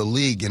around the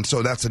league. And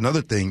so that's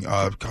another thing,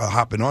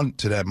 hopping on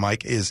to that,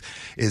 Mike, is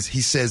he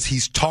says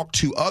he's talked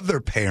to other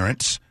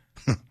parents.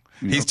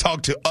 He's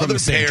talked to other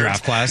parents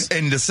draft class.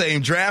 in the same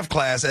draft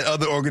class at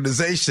other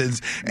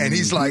organizations, and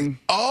he's like,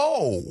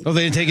 "Oh,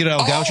 they didn't take you to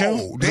El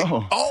Gaucho?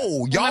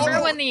 Y'all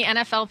remember when the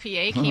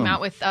NFLPA came out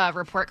with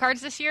report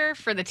cards this year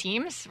for the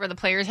teams, where the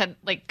players had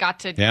got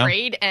to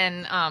grade,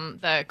 and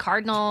the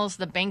Cardinals,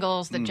 the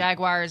Bengals, the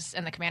Jaguars,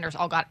 and the Commanders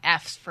all got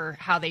Fs for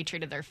how they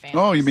treated their fans.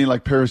 Oh, you mean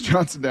like Paris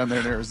Johnson down there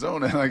in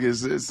Arizona? Like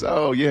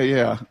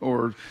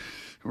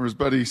or his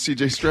buddy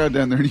C.J. Stroud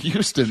down there in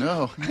Houston.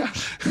 Oh, yeah,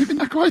 maybe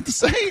not quite the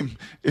same.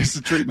 It's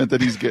the treatment that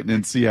he's getting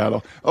in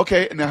Seattle.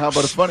 Okay, now how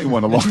about a funny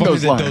one along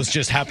those lines? Those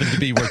just happen to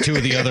be where two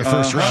of the other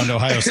first-round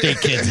Ohio State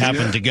kids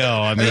happen to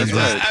go. I mean,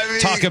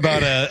 talk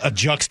about a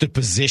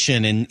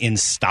juxtaposition in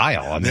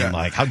style. I mean,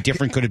 like, how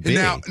different could it be?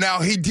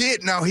 Now he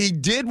did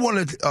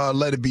want to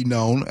let it be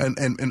known,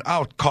 and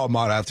I'll call him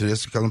out after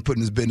this because I'm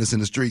putting his business in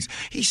the streets.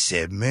 He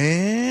said,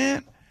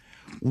 man,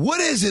 what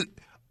is it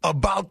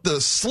about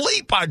the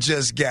sleep I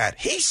just got?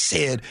 He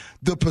said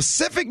the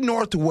Pacific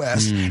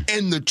Northwest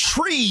and the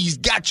trees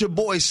got your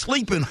boy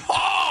sleeping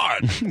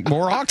hard.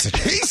 More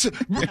oxygen.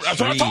 That's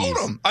what I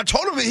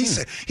told him.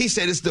 He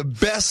said it's the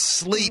best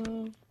sleep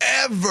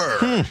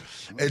ever.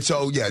 And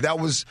so that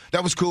was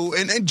cool.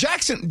 And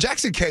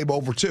Jackson came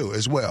over too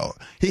as well.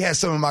 He had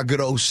some of my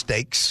good old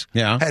steaks.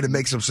 Yeah. Had to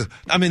make some.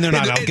 I mean, they're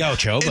not El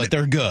Gaucho, but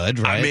they're good,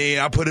 right? I mean,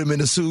 I put him in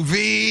a sous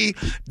vide,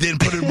 then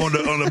put him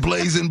on a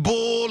blazing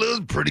bull. It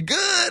was pretty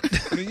good.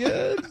 Pretty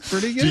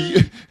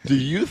good. Do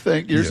you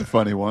think, here's a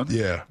funny one.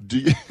 Yeah.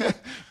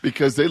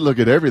 Because they look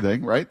at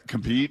everything, right?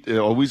 Compete,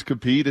 always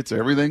compete, it's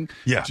everything.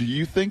 Yeah. Do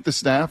you think the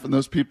staff and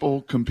those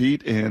people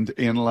compete and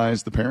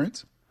analyze the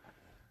parents?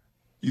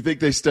 You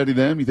think they study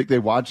them? You think they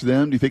watch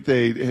them? Do you think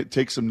they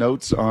take some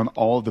notes on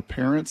all of the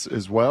parents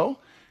as well?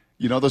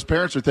 Those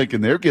parents are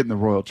thinking they're getting the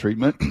royal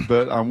treatment,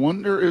 but I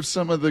wonder if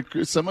some of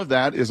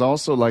that is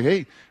also like,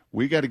 hey,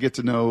 we got to get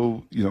to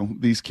know,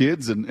 these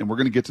kids, and we're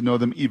going to get to know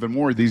them even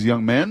more, these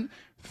young men,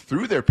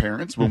 through their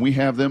parents when we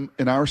have them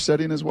in our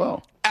setting as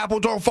well. Apple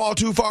don't fall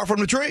too far from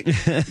the tree,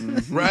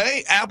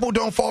 right? Apple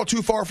don't fall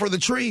too far from the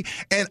tree.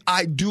 And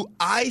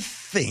I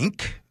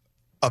think,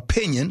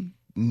 opinion,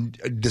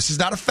 this is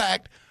not a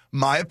fact,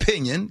 my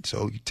opinion,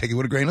 so you take it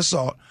with a grain of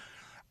salt.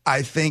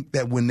 I think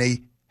that when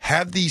they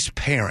have these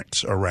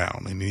parents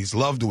around and these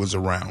loved ones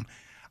around,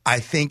 I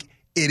think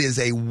it is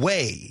a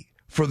way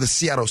for the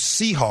Seattle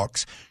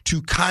Seahawks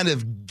to kind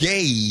of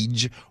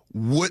gauge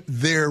what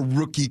their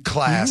rookie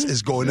class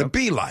is going to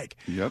be like.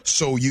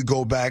 So you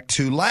go back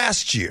to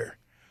last year.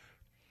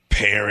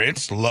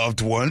 Parents,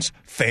 loved ones,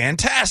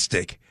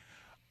 fantastic.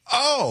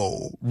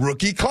 Oh,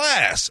 rookie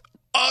class,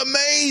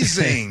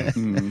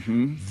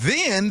 amazing.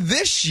 Then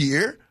this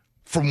year,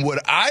 from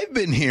what I've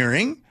been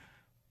hearing,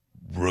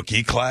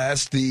 rookie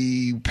class,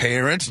 the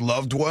parents,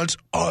 loved ones,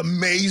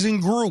 amazing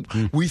group.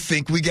 We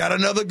think we got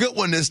another good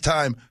one this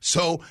time.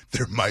 So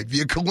there might be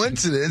a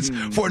coincidence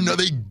for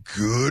another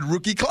good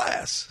rookie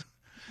class.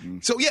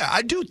 So, yeah,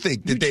 I do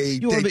think that they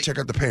check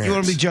out the parents. You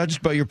want to be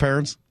judged by your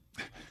parents?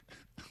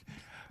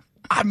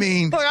 I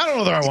mean, look, I don't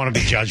know that I want to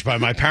be judged by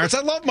my parents.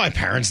 I love my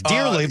parents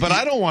dearly, but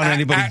I don't want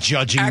anybody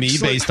judging me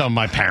based on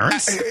my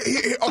parents.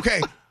 Okay.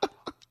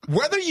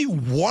 Whether you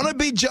want to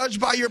be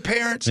judged by your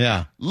parents,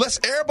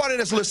 everybody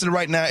that's listening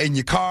right now in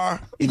your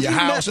car, in your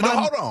house. No,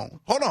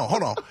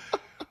 hold on.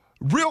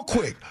 Real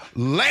quick.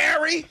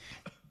 Larry.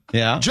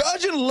 Yeah.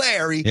 Judging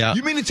Larry. Yeah.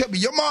 You mean to tell me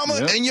your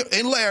mama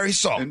and Larry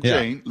saw and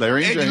Jane,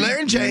 Larry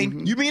and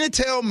Jane. You mean to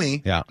tell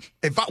me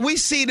if we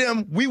see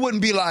them, we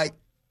wouldn't be like,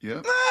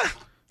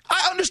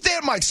 I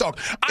understand Mike Salk.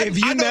 If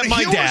you met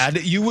my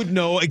dad, you would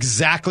know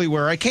exactly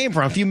where I came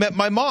from. If you met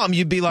my mom,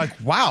 you'd be like,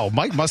 wow,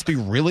 Mike must be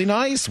really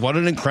nice. What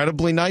an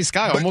incredibly nice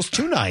guy. Almost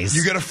too nice.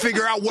 You got to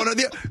figure out one of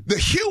the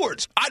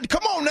Hewards.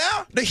 Come on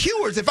now. The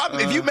Hewards.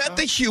 If you met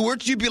the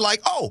Hewards, you'd be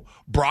like, oh,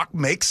 Brock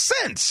makes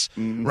sense,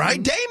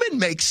 right? Damon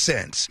makes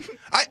sense.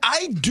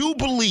 I do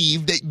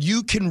believe that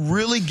you can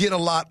really get a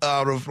lot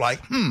out of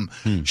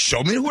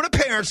show me who the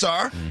parents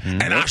are,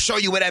 and I'll show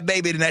you where that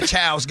baby and that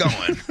child's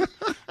going.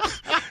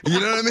 You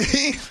know what I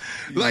mean?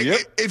 Like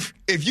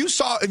if you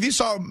saw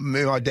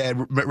my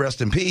dad,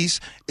 rest in peace,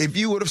 if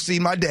you would have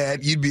seen my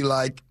dad, you'd be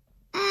like,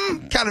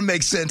 kind of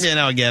makes sense. Yeah,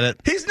 no, I get it.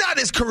 He's not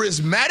as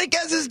charismatic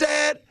as his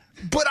dad,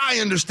 but I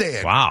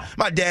understand. Wow.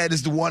 My dad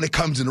is the one that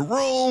comes in the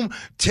room,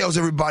 tells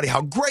everybody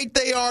how great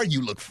they are.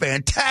 You look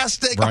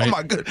fantastic. Right. Oh,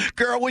 my good.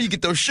 Girl, where you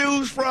get those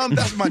shoes from?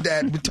 That's my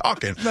dad. We're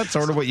talking. That's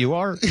sort of what you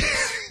are.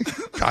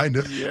 Kind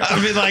of. Yeah. I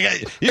mean,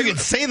 you can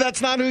say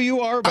that's not who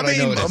you are, but I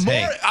know it is.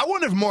 I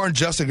wonder if Moore and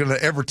Justin are going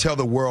to ever tell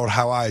the world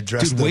how I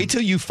address them. Wait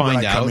till you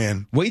find out.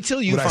 Wait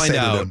till you find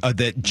out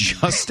that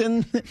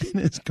Justin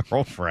and his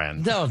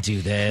girlfriend. Don't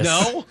do this.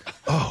 No?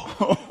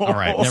 Oh. All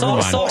right. Never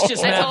mind.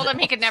 I told him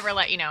he could never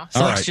let you know.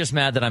 Salk's just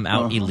mad that I'm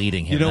out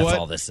eluding him. You know that's what?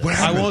 All this is.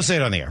 I won't say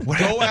it on the air.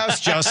 Go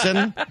ask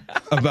Justin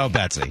about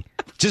Betsy.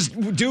 Just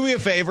do me a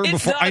favor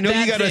before. I know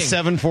you got a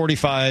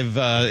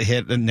 7:45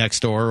 hit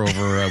next door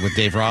over with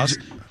Dave Ross.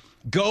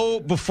 Go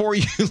before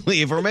you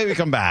leave, or maybe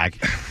come back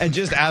and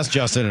just ask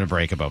Justin in a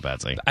break about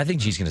Betsy. I think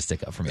G's going to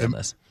stick up for me on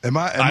this. I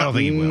don't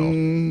think he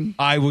will.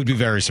 I would be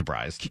very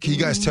surprised. Can you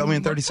guys tell me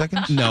in 30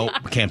 seconds? No,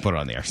 can't put it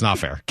on the air. It's not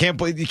fair.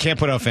 You can't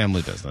put out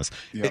family business.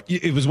 Yep.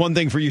 It was one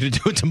thing for you to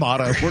do it to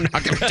Mata. We're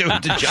not going to do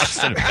it to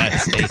Justin and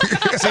Betsy.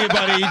 See you,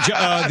 buddy.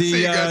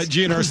 The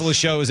G and Ursula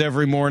show is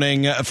every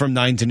morning from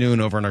 9 to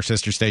noon over on our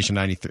sister station,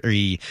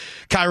 93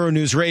 KIRO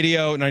News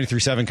Radio,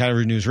 93.7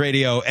 KIRO News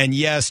Radio. And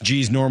yes,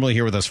 G's normally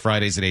here with us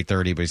Fridays at 8:30,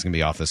 but he's going to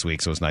be off this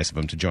week, so it's nice of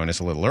him to join us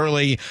a little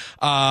early.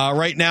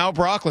 Right now,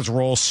 Brock, let's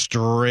roll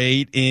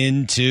straight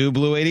into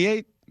Blue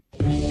 88.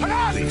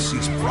 This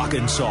is Brock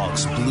and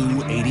Salk's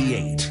Blue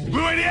 88.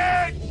 Blue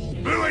 88!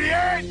 Blue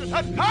 88!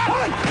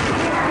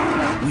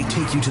 We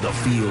take you to the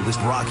field as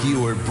Brock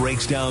Ewart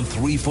breaks down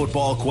 3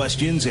 football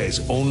questions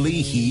as only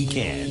he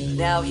can.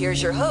 Now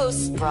here's your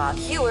hosts, Brock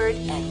Ewart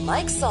and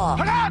Mike Salk.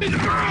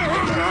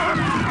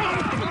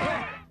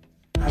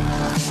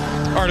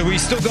 All right, are we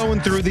still going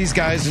through these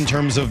guys in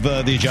terms of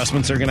the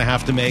adjustments they're going to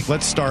have to make?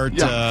 Let's start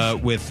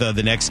with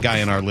the next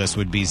guy on our list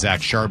would be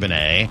Zach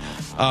Charbonnet.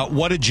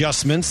 What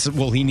adjustments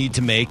will he need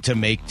to make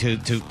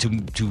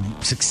to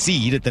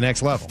succeed at the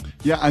next level?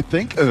 Yeah, I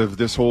think of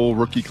this whole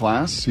rookie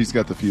class, he's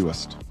got the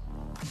fewest.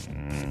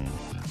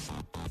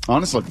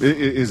 Honestly,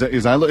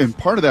 and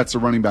part of that's a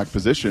running back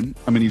position.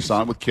 I mean, you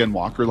saw it with Ken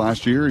Walker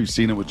last year. You've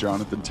seen it with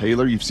Jonathan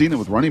Taylor. You've seen it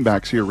with running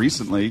backs here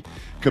recently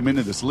come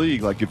into this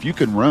league. Like, if you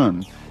can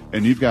run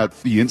and you've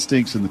got the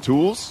instincts and the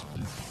tools,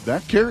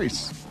 that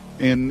carries.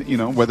 And,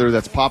 whether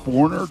that's Pop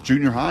Warner,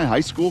 junior high,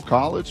 high school,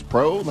 college,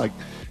 pro, like,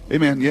 hey,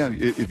 man,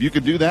 if you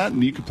could do that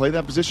and you can play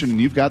that position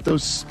and you've got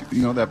those,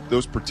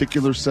 those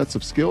particular sets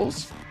of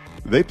skills,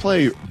 they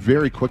play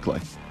very quickly.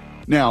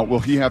 Now, will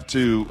he have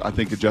to, I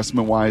think,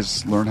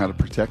 adjustment-wise, learn how to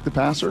protect the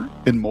passer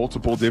in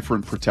multiple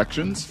different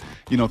protections?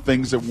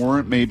 Things that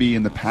weren't maybe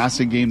in the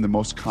passing game the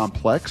most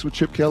complex with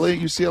Chip Kelly at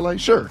UCLA?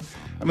 Sure.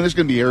 I mean, there's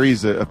going to be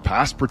areas of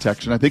pass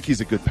protection. I think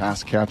he's a good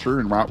pass catcher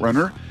and route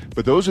runner,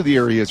 but those are the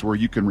areas where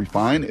you can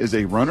refine as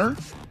a runner.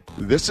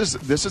 This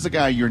is a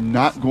guy you're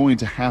not going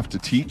to have to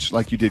teach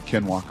like you did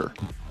Ken Walker,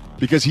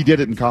 because he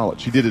did it in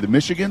college. He did it at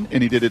Michigan,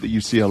 and he did it at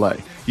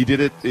UCLA. He did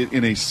it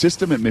in a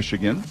system at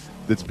Michigan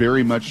that's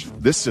very much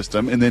this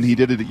system, and then he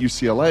did it at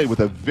UCLA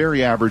with a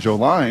very average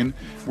O-line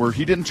where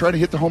he didn't try to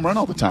hit the home run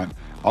all the time.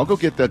 I'll go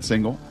get that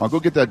single. I'll go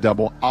get that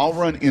double. I'll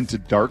run into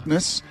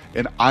darkness,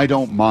 and I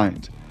don't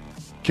mind.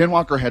 Ken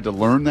Walker had to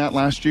learn that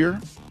last year.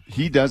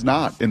 He does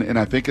not, and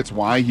I think it's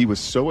why he was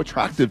so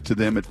attractive to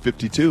them at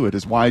 52. It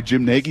is why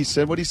Jim Nagy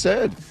said what he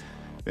said,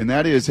 and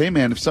that is, hey,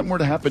 man, if something were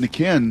to happen to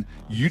Ken,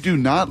 you do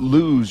not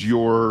lose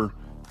your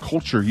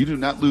culture. You do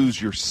not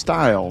lose your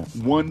style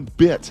one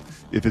bit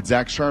if it's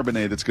Zach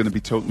Charbonnet that's going to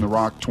be toting the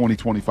rock 20,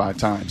 25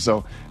 times.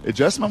 So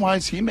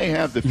adjustment-wise, he may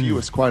have the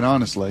fewest, quite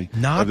honestly,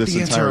 not of this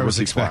the entire answer I was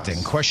rookie expecting.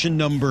 class. Question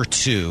number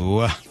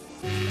 2.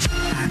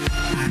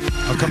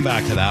 I'll come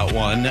back to that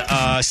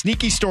one.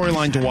 Sneaky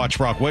storyline to watch,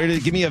 Brock.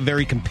 Give me a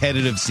very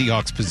competitive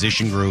Seahawks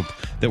position group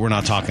that we're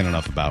not talking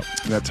enough about.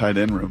 That tight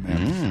end room,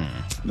 man.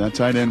 That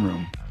tight end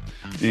room.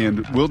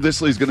 And Will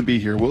Dissly's going to be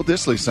here. Will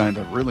Dissly signed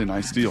a really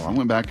nice deal. I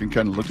went back and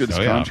kind of looked at his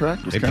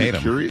contract. They paid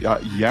him.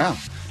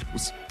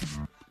 Was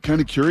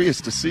kind of curious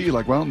to see,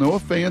 like, well, no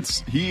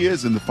offense, he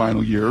is in the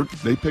final year.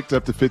 They picked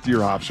up the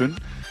 5th-year option,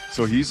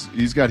 so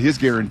he's got his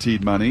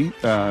guaranteed money.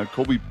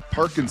 Colby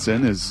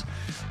Parkinson is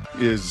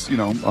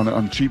on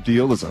a cheap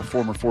deal as a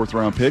former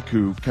 4th-round pick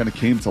who kind of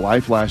came to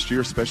life last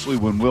year, especially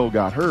when Will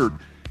got hurt.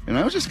 And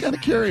I was just kind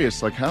of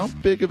curious, like, how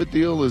big of a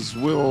deal is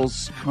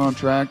Will's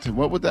contract, and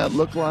what would that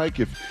look like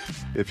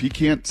if he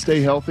can't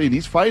stay healthy? And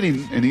he's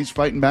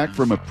fighting back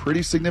from a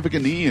pretty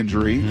significant knee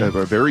injury, a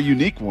very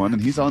unique one,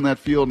 and he's on that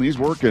field and he's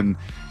working.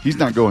 He's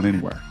not going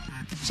anywhere.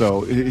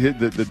 So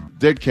the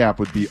dead cap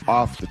would be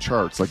off the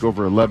charts, like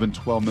over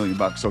 $11-12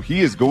 million. So he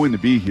is going to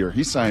be here.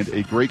 He signed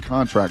a great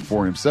contract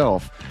for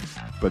himself,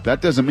 but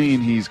that doesn't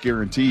mean he's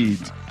guaranteed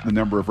the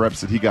number of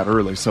reps that he got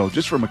early. So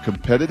just from a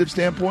competitive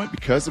standpoint,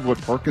 because of what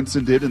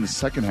Parkinson did in the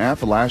second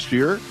half of last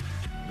year,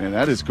 man,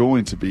 that is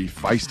going to be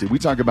feisty. We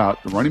talk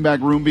about the running back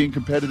room being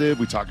competitive.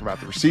 We talk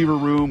about the receiver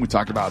room. We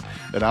talk about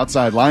that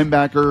outside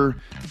linebacker.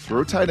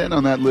 Throw tight end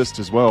on that list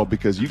as well,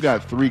 because you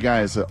got 3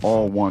 guys that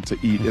all want to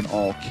eat and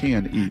all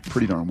can eat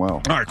pretty darn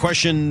well. All right,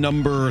 question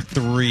number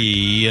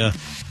 3.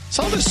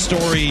 Saw this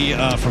story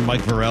from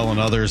Mike Burrell and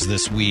others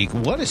this week.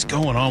 What is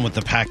going on with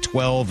the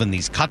Pac-12 and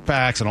these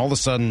cutbacks? And all of a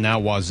sudden now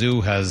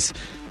Wazoo has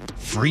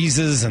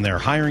freezes in their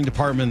hiring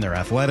department, their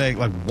athletic.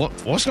 Like,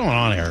 what's going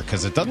on here?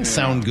 Because it doesn't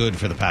sound good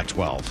for the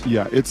Pac-12.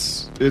 Yeah,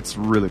 it's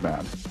really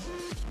bad.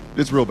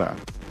 It's real bad.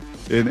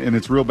 And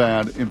it's real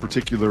bad in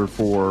particular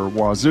for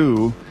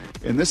Wazoo.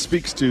 And this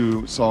speaks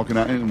to Salk,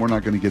 and we're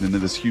not going to get into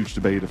this huge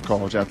debate of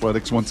college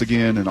athletics once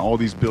again and all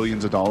these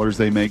billions of dollars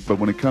they make. But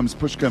when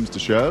push comes to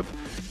shove,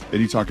 and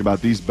you talk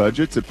about these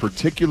budgets at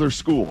particular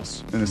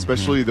schools, and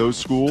especially those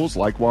schools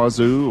like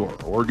Wazoo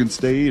or Oregon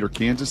State or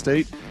Kansas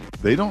State,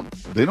 they don't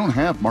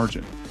have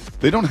margin.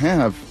 They don't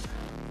have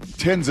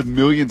tens of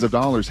millions of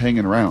dollars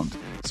hanging around.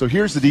 So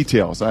here's the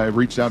details. I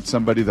reached out to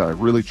somebody that I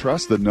really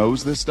trust that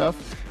knows this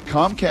stuff.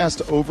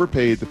 Comcast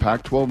overpaid the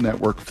Pac-12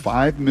 network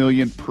 $5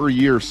 million per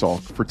year,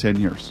 Salk, for 10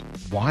 years.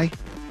 Why?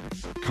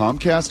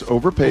 Comcast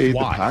overpaid the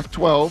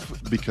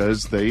Pac-12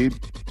 because they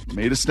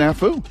made a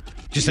snafu.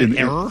 Just an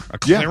error? A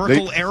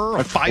clerical error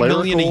of $5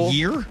 million a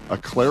year? A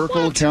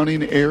clerical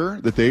accounting error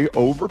that they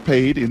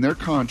overpaid in their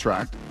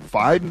contract,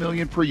 $5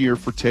 million per year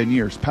for 10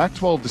 years.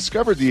 Pac-12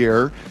 discovered the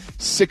error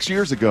 6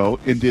 years ago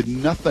and did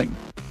nothing.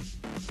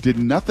 Did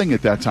nothing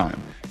at that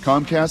time.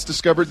 Comcast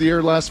discovered the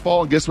error last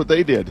fall, and guess what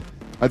they did?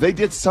 They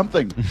did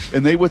something,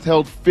 and they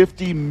withheld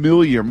 $50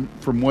 million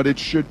from what it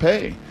should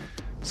pay.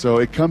 So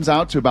it comes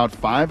out to about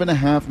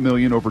 $5.5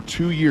 million over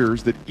 2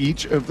 years that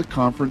each of the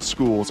conference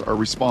schools are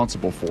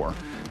responsible for.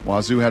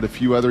 Wazoo had a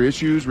few other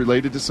issues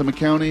related to some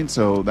accounting,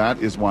 so that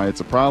is why it's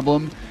a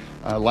problem.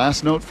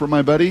 Last note for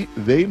my buddy,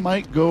 they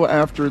might go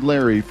after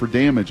Larry for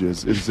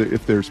damages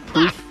if there's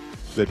proof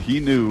that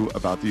he knew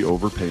about the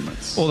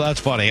overpayments. Well,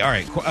 that's funny. All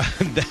right,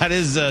 that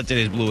is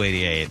today's Blue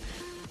 88.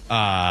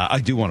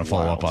 I do want to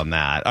follow up on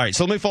that. All right,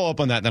 so let me follow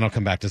up on that, then I'll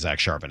come back to Zach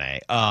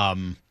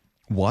Charbonnet.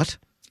 What?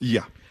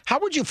 Yeah.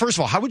 First of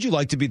all, how would you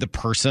like to be the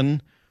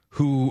person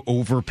who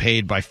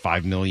overpaid by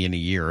 $5 million a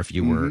year if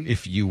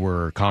you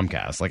were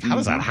Comcast? Like, how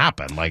does that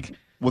happen? Like,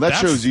 well,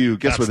 that shows you.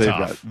 Guess what they've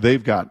got?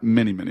 They've got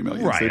many, many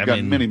millions. Right, They've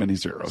got many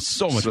zeros.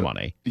 So much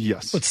money.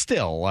 Yes, but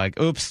still, like,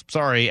 oops,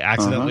 sorry,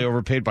 accidentally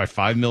overpaid by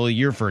 $5 million a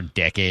year for a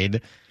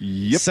decade.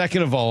 Yep.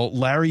 Second of all,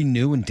 Larry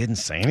knew and didn't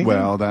say anything.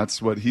 Well,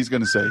 that's what he's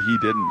going to say. He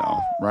didn't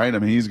know, right? I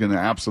mean, he's going to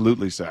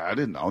absolutely say, "I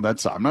didn't know."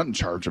 I'm not in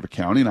charge of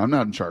accounting. I'm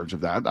not in charge of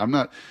that. I'm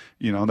not.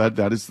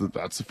 That's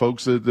the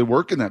folks that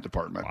work in that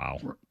department.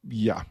 Wow.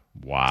 Yeah.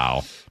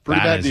 Wow. Pretty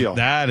bad deal.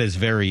 That is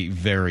very,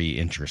 very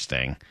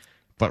interesting,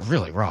 but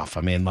really rough.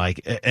 I mean,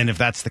 like, and if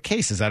that's the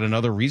case, is that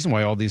another reason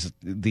why all these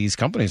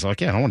companies are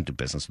like, yeah, I don't want to do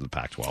business with the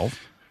Pac-12?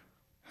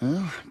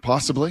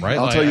 Possibly. Right?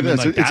 I'll tell you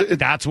this.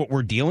 That's what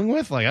we're dealing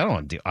with. Like, I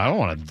don't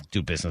want to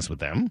do business with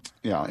them.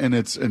 Yeah, and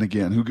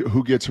again,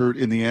 who gets hurt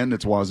in the end?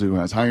 It's Wazoo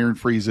has hiring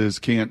freezes,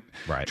 can't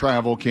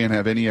travel, can't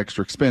have any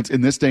extra expense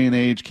in this day and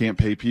age, can't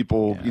pay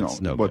people.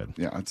 It's no good.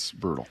 Yeah, it's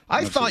brutal.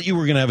 I thought you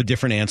were going to have a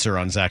different answer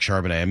on Zach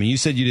Charbonnet. I mean, you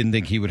said you didn't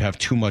think he would have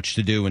too much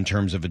to do in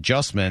terms of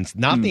adjustments.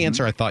 Not the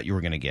answer I thought you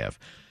were going to give.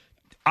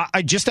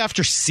 I just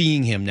after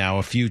seeing him now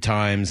a few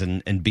times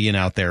and being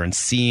out there and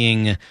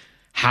seeing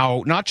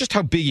how, not just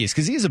how big he is,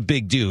 because he is a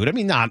big dude. I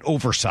mean, not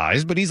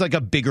oversized, but he's like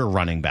a bigger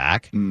running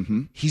back.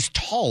 Mm-hmm. He's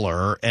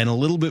taller and a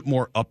little bit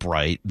more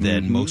upright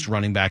than most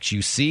running backs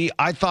you see.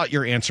 I thought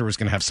your answer was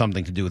going to have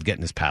something to do with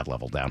getting his pad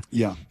level down.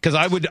 Yeah. Because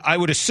I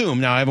would assume,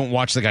 now I haven't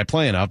watched the guy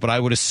play enough, but I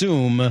would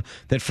assume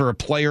that for a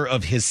player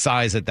of his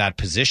size at that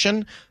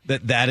position,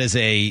 that is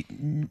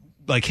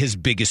his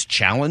biggest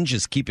challenge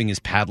is keeping his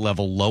pad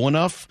level low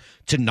enough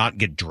to not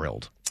get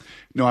drilled.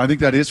 No, I think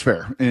that is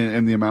fair,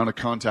 and the amount of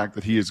contact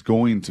that he is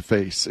going to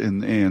face,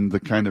 and the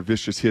kind of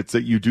vicious hits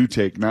that you do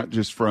take, not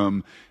just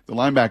from the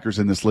linebackers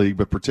in this league,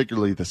 but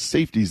particularly the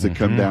safeties that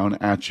come down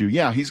at you.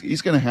 Yeah,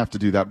 he's going to have to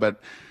do that,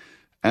 but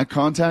at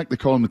contact, they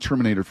call him the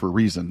Terminator for a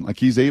reason. Like,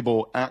 he's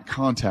able at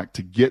contact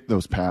to get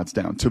those pads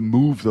down, to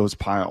move those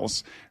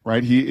piles,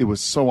 right? It was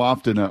so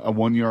often a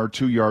 1 yard,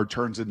 2 yard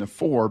turns into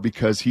 4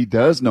 because he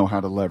does know how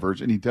to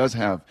leverage, and he does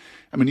have,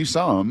 I mean, you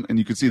saw him and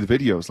you could see the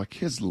videos, like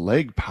his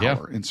leg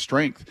power and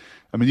strength.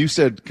 I mean, you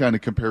said kind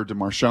of compared to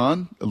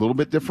Marshawn, a little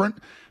bit different,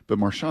 but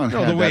Marshawn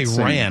had the way that he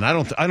ran. I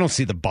don't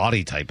see the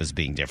body type as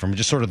being different.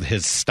 Just sort of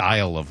his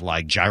style of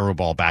like gyro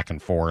ball back and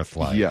forth,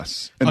 like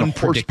yes, and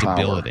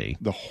unpredictability.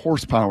 The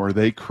horsepower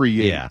they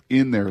create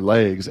in their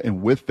legs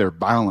and with their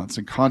balance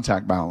and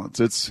contact balance.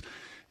 It's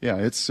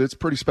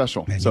pretty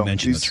special. Man, you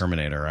mentioned the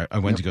Terminator. I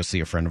went to go see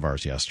a friend of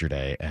ours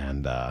yesterday,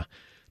 and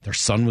their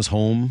son was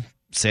home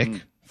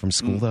sick from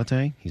school that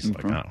day. He's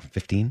like, I don't know,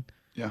 15.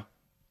 Yeah.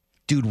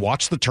 Dude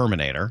watched the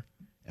Terminator,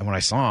 and when I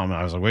saw him,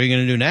 I was like, what are you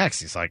going to do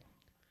next? He's like,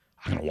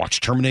 I'm going to watch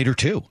Terminator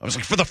 2. I was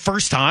like, for the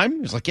first time? He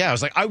was like, yeah. I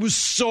was like, I was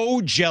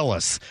so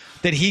jealous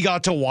that he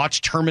got to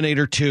watch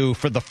Terminator 2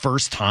 for the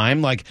first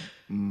time. Like,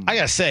 I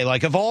got to say,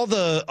 like, of all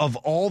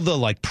the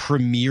like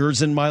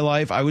premieres in my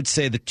life, I would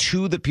say the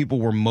two that people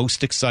were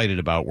most excited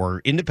about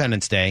were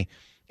Independence Day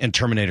and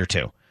Terminator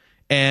 2.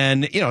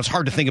 And, it's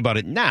hard to think about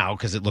it now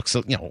because it looks,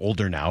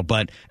 older now.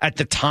 But at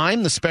the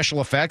time, the special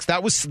effects,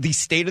 that was the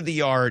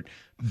state-of-the-art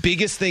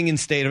biggest thing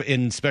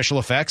in special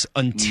effects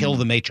until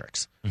The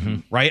Matrix,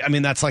 right? I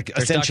mean, that's like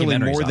essentially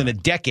more than a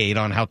decade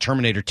on how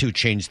Terminator 2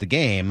 changed the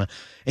game.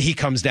 And he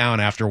comes down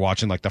after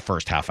watching like the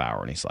first half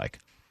hour, and he's like,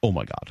 oh,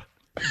 my God.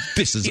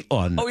 This is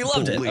unbelievable. Oh, he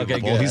loved it. Okay,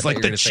 good. He's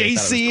like the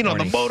chase scene on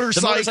the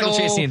motorcycle. The motorcycle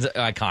chase scene's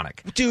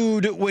iconic,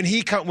 dude. When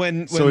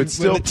it's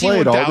still the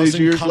played all these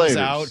years comes later.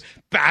 Out,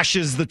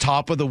 bashes the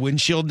top of the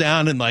windshield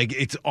down, and like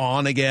it's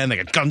on again. They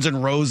got Guns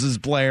N' Roses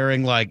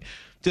blaring. Like,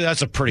 dude,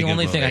 that's a pretty. The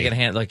only good thing movie. I can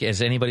hand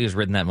is anybody who's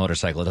ridden that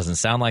motorcycle. It doesn't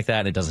sound like that.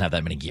 And it doesn't have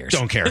that many gears.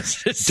 Don't care.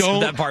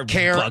 That part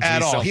care bugs at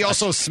me all. so He much.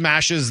 also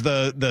smashes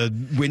the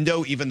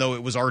window, even though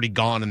it was already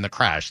gone in the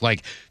crash.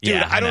 Like, dude,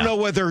 Yeah, I don't know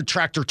whether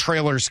tractor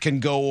trailers can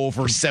go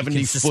over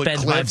 70-foot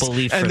suspend my cliffs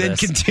belief and for then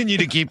this. continue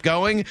to keep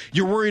going.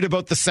 You're worried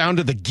about the sound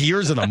of the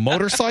gears in a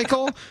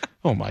motorcycle?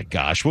 Oh my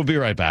gosh! We'll be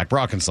right back.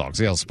 Brock and Salk,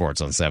 ZL Sports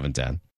on 710.